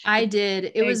out. I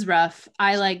did. It was rough.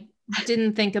 I like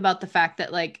didn't think about the fact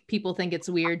that like people think it's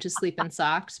weird to sleep in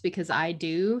socks, because I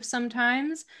do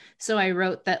sometimes. So I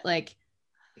wrote that like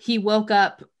he woke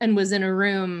up and was in a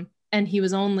room and he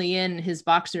was only in his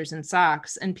boxers and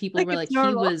socks, and people were like, he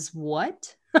was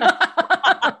what?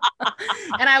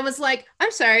 And I was like,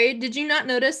 I'm sorry, did you not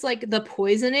notice like the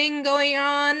poisoning going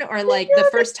on, or like the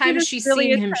first time she's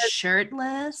seen him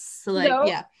shirtless? So, like,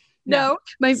 no.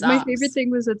 My favorite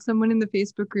thing was that someone in the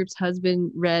Facebook group's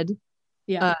husband read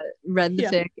the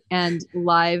fic and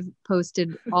live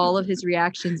posted all of his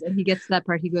reactions, and he gets to that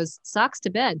part, he goes, socks to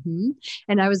bed,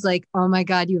 and I was like, oh my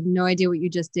god, you have no idea what you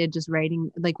just did, just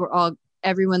writing, like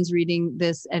everyone's reading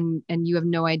this, and you have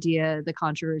no idea the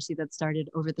controversy that started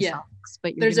over the socks.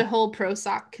 But there's a whole pro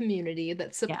sock community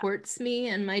that supports me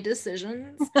and my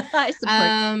decisions. I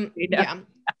support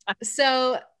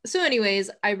So anyways,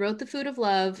 I wrote The Food of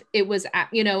Love. It was,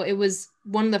 it was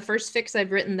one of the first fics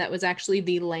I've written that was actually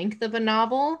the length of a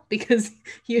novel, because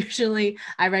usually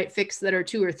I write fics that are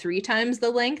 2 or 3 times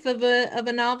the length of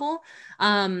a novel.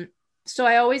 So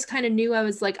I always kind of knew, I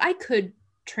was like, I could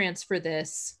transfer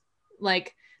this.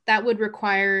 Like, that would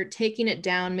require taking it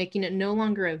down, making it no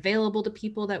longer available to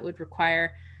people. That would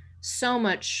require so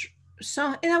much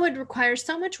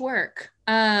work.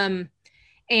 And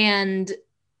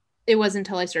it wasn't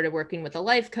until I started working with a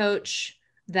life coach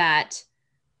that,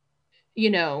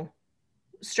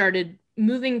 started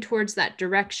moving towards that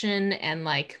direction, and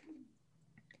like,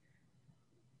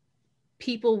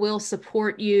 people will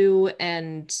support you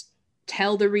and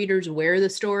tell the readers where the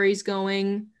story's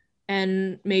going,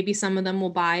 and maybe some of them will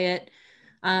buy it.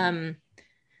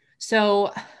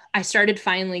 So I started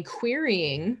finally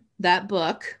querying that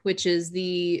book, which is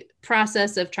the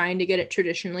process of trying to get it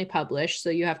traditionally published. So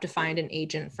you have to find an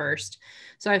agent first.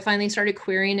 So I finally started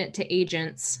querying it to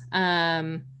agents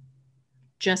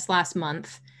just last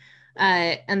month.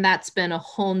 And that's been a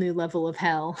whole new level of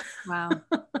hell. Wow.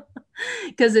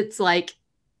 Because it's like,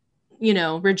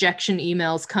 rejection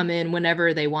emails come in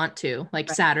whenever they want to, like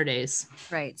right. Saturdays.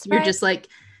 Right. You're just like,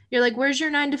 where's your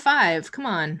 9 to 5? Come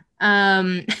on.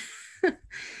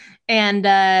 And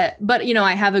but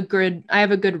I have a good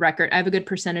record. I have a good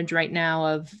percentage right now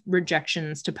of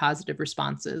rejections to positive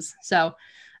responses. So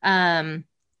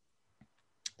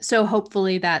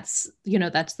hopefully that's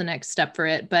the next step for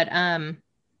it. But and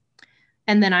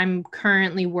then I'm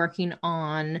currently working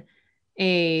on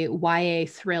a YA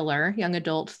thriller, young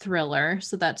adult thriller.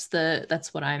 So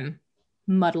that's what I'm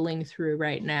muddling through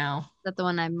right now. Is that the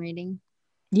one I'm reading?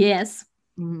 Yes.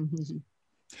 Mm-hmm.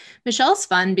 Michelle's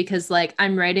fun because like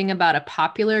I'm writing about a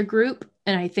popular group,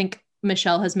 and I think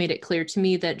Michelle has made it clear to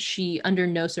me that she, under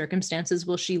no circumstances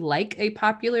will she like a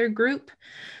popular group.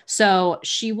 So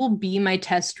she will be my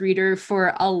test reader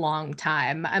for a long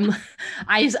time.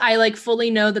 I like fully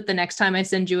know that the next time I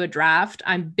send you a draft,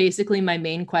 my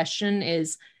main question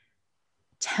is,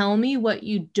 tell me what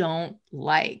you don't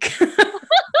like.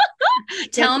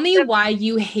 Tell me why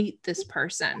you hate this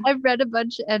person. I've read a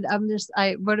bunch, and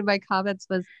one of my comments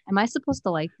was, am I supposed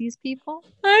to like these people?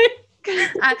 And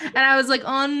I was like,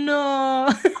 oh no.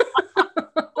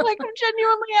 Like, I'm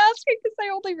genuinely asking because I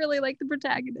only really like the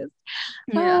protagonist.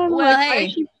 Yeah. Well, like,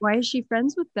 hey. Why is she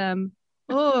friends with them?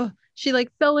 Oh, she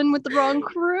like fell in with the wrong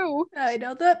crew. I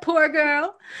know, that poor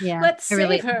girl. Yeah. Let's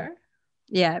save her.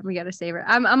 Yeah, we gotta save her.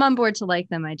 I'm on board to like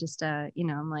them. I just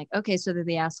I'm like, okay, so they're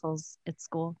the assholes at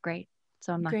school. Great.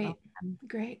 So I'm not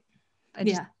great. I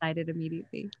just decided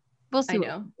immediately. We'll see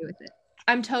what we do with it.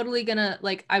 I'm totally gonna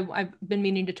like, I've been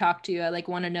meaning to talk to you. I like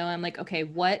want to know. I'm like, okay,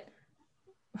 what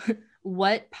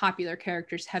popular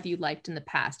characters have you liked in the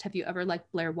past? Have you ever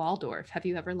liked Blair Waldorf? Have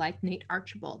you ever liked Nate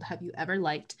Archibald? Have you ever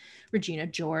liked Regina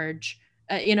George?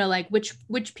 Like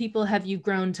which people have you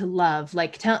grown to love?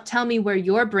 Like tell me where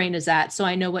your brain is at, so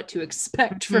I know what to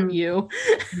expect from you.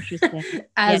 Interesting.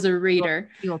 As a reader.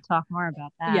 You'll talk more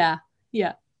about that.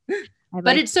 Yeah.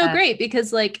 But it's so great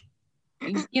because like,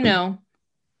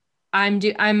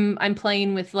 I'm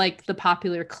playing with like the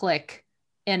popular clique,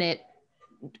 and it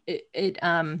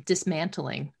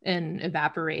dismantling and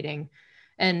evaporating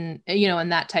and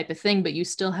and that type of thing, but you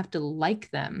still have to like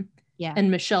them. Yeah.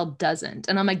 And Michelle doesn't.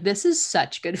 And I'm like, this is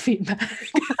such good feedback.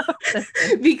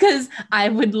 Because I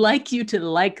would like you to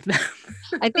like them.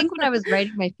 I think when I was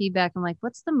writing my feedback, I'm like,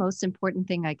 what's the most important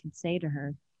thing I can say to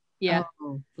her? Yeah.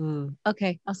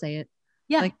 Okay, I'll say it.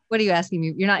 Yeah. Like, what are you asking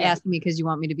me? You're not asking me because you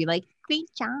want me to be like, great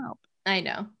job. I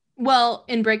know. Well,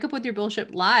 in Break Up With Your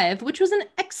Bullshit Live, which was an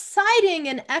exciting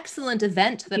and excellent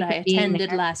event that I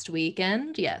attended last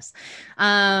weekend. Yes.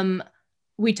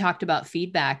 We talked about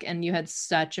feedback, and you had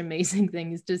such amazing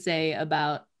things to say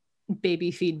about baby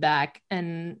feedback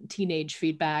and teenage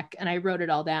feedback. And I wrote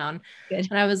it all down. Good.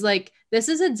 And I was like, this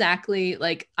is exactly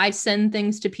like, I send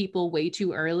things to people way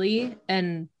too early,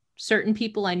 and certain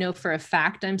people I know for a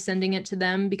fact I'm sending it to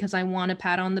them because I want a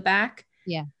pat on the back.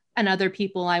 Yeah. And other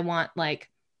people I want like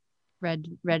red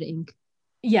ink.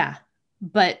 Yeah.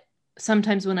 But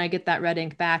sometimes when I get that red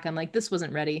ink back, I'm like, this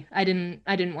wasn't ready. I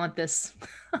didn't want this.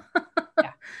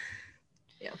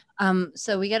 Yeah.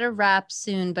 So we got to wrap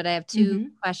soon, but I have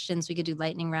 2 questions we could do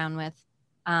lightning round with.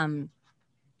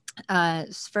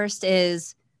 First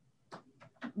is,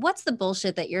 what's the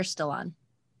bullshit that you're still on?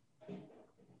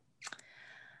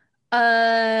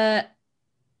 I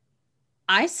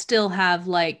still have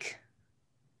like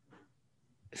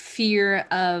fear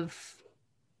of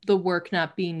the work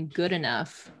not being good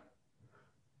enough.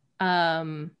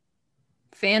 Fan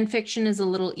fiction is a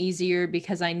little easier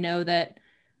because I know that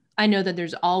I know that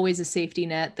there's always a safety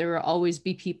net. There will always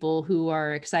be people who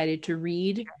are excited to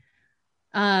read.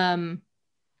 But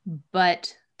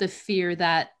the fear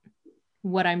that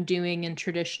what I'm doing in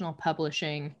traditional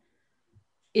publishing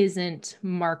isn't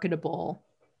marketable,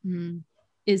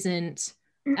 isn't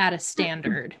at a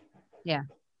standard. Yeah.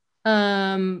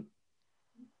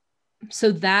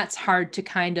 So that's hard to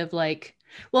kind of like,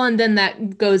 well, and then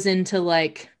that goes into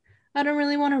like, I don't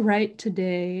really want to write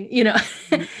today, you know,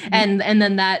 and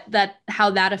then that how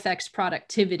that affects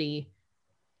productivity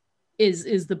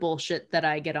is the bullshit that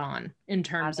I get on in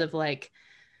terms of like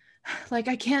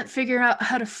I can't figure out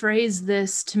how to phrase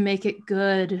this to make it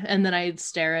good, and then I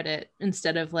stare at it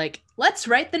instead of like, let's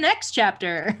write the next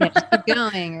chapter. Yeah, just keep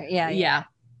going. Yeah.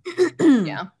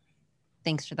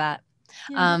 Thanks for that.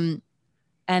 Yeah.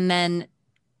 And then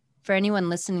for anyone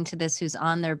listening to this who's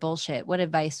on their bullshit, what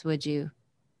advice would you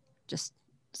just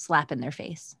slap in their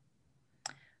face?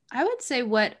 I would say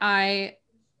what I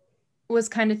was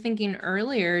kind of thinking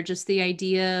earlier, just the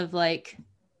idea of like,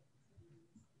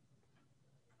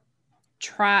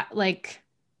 try like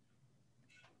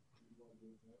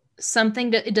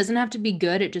something that it doesn't have to be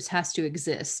good, it just has to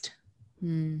exist.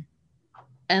 And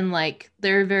like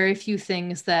there are very few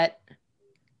things that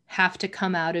have to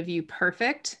come out of you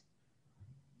perfect.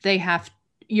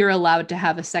 You're allowed to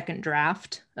have a second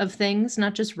draft of things,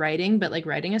 not just writing, but like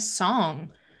writing a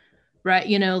song, right?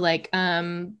 You know, like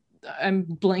I'm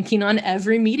blanking on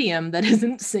every medium that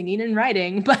isn't singing and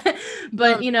writing,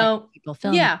 but you know,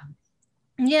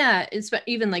 yeah, it's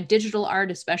even like digital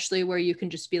art, especially where you can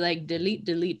just be like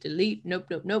delete,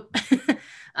 nope.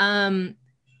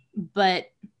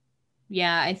 But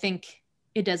yeah, I think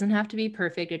it doesn't have to be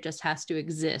perfect, it just has to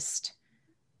exist.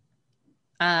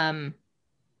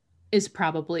 Is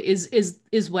probably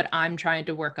is what I'm trying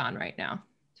to work on right now.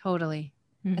 Totally.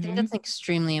 I think that's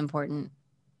extremely important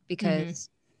because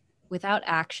without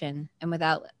action and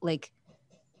without like,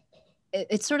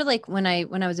 it's sort of like when I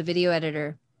was a video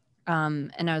editor,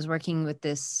 and I was working with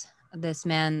this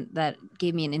man that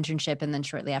gave me an internship and then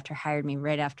shortly after hired me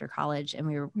right after college, and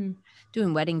we were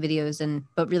doing wedding videos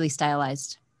but really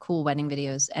stylized, cool wedding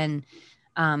videos. And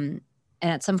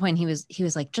at some point he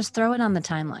was like, just throw it on the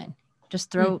timeline.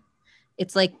 Just throw,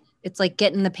 it's like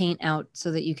getting the paint out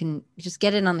so that you can just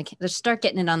get it on just start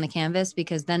getting it on the canvas,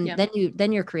 because then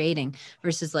you're creating,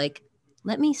 versus like,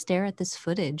 let me stare at this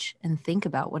footage and think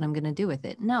about what I'm going to do with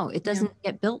it. No, it doesn't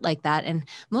get built like that. And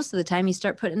most of the time you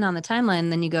start putting it on the timeline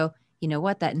and then you go, you know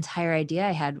what, that entire idea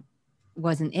I had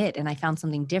wasn't it. And I found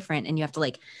something different. And you have to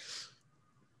like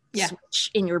switch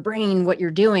in your brain what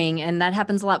you're doing. And that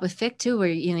happens a lot with fic too, where,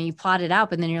 you know, you plot it out,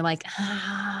 but then you're like,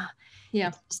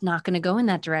 it's not going to go in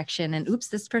that direction. And oops,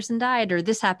 this person died or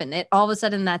this happened. All of a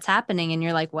sudden that's happening. And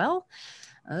you're like, well,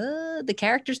 the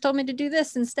characters told me to do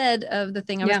this instead of the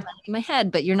thing I was planning in my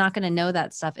head. But you're not going to know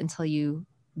that stuff until you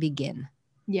begin.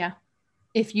 Yeah.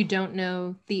 If you don't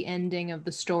know the ending of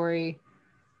the story,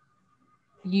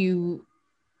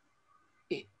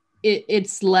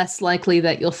 it's less likely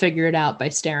that you'll figure it out by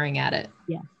staring at it.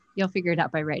 Yeah. You'll figure it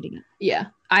out by writing it. Yeah.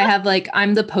 I have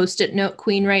I'm the Post-it note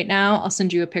queen right now. I'll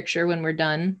send you a picture when we're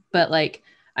done. But like,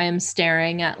 I am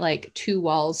staring at like 2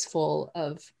 walls full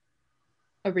of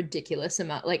a ridiculous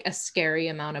amount, like a scary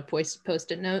amount of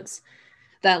Post-it notes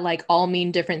that like all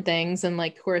mean different things and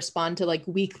like correspond to like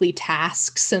weekly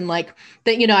tasks. And like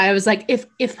that, you know, I was like,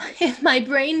 if my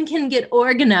brain can get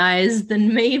organized,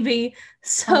 then maybe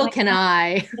so can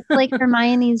I. It's like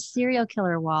Hermione's serial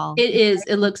killer wall. It is.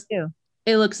 It looks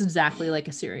exactly like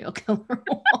a serial killer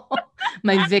wall.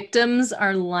 My victims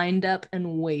are lined up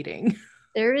and waiting.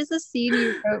 There is a scene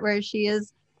you wrote where she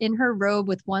is in her robe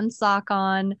with one sock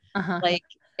on,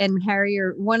 and Harry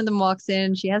or one of them walks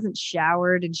in, she hasn't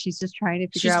showered and she's just trying to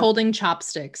figure out. She's holding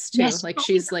chopsticks too. Yes, like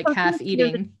she's like half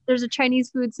eating. There's a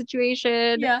Chinese food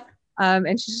situation. Yeah.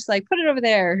 And she's just like, put it over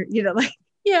there. You know, like,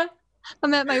 yeah.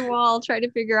 I'm at my wall trying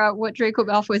to figure out what Draco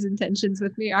Malfoy's intentions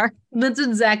with me are. That's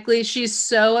exactly. She's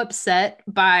so upset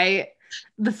by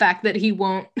the fact that he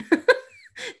won't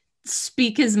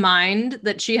speak his mind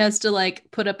that she has to like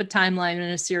put up a timeline in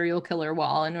a serial killer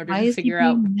wall in order to figure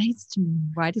out. Nice to me?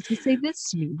 Why did he say this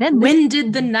to me? Then when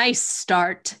did the nice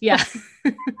start? Yeah.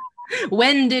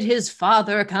 When did his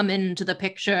father come into the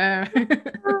picture?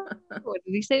 What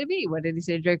did he say to me? What did he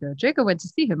say to Draco? Draco went to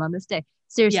see him on this day.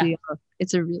 Seriously,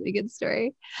 it's a really good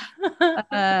story.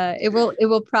 It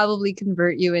will probably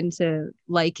convert you into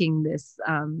liking this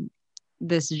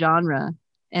genre.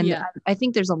 And I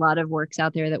think there's a lot of works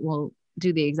out there that will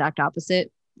do the exact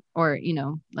opposite, or, you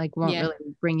know, like won't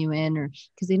really bring you in, or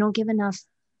because they don't give enough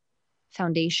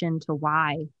foundation to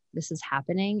why this is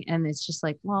happening. And it's just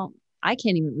like, well, I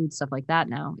can't even read stuff like that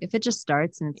now. If it just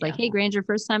starts and it's like, hey, Granger,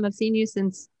 first time I've seen you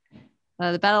since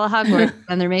the Battle of Hogwarts,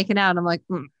 and they're making out, I'm like,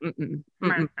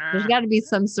 there's got to be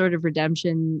some sort of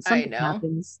redemption. Something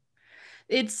happens.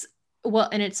 It's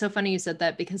and it's so funny you said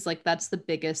that, because like that's the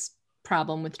biggest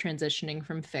problem with transitioning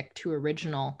from fic to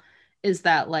original, is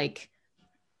that like,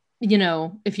 you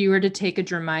know, if you were to take a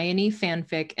Hermione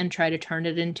fanfic and try to turn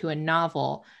it into a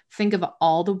novel, think of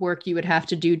all the work you would have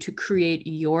to do to create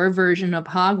your version of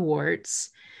Hogwarts.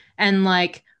 And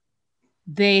like,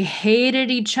 they hated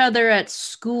each other at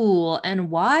school. And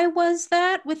why was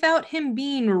that? Without him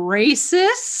being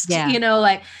racist? Yeah. You know,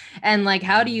 like, and like,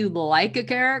 how do you like a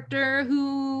character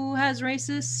who has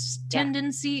racist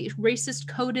racist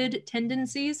coded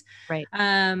tendencies? Right.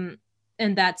 And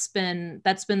that's been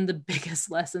the biggest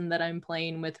lesson that I'm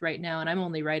playing with right now. And I'm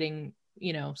only writing,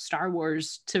 you know, Star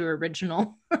Wars to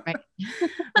original, right.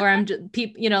 Where I'm just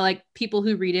people, you know, like people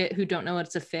who read it who don't know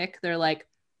it's a fic, they're like,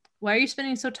 why are you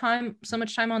spending so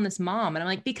much time on this mom? And I'm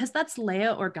like, because that's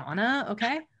Leia Organa,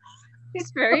 okay?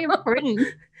 It's very important.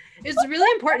 It's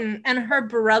really important. And her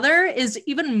brother is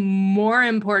even more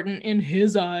important in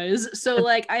his eyes. So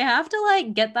like, I have to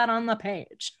like get that on the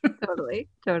page.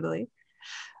 Totally.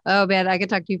 Oh man, I could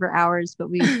talk to you for hours, but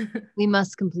we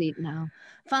must complete now.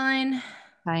 Fine.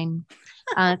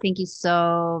 Thank you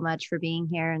so much for being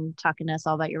here and talking to us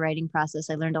all about your writing process.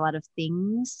 I learned a lot of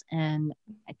things, and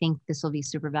I think this will be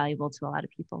super valuable to a lot of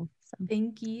people. So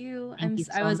thank you.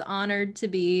 I was honored to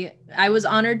be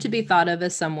thought of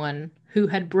as someone who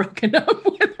had broken up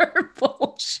with her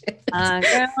bullshit.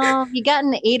 Girl, you got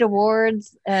 8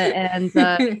 awards and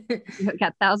you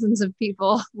got thousands of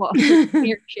people watching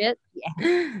your shit.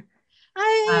 Yeah.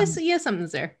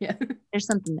 Something's there. Yeah. There's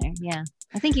something there. Yeah.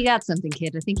 I think you got something,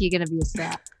 kid. I think you're going to be a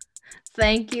star.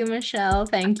 Thank you, Michelle.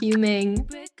 Thank you, Ming.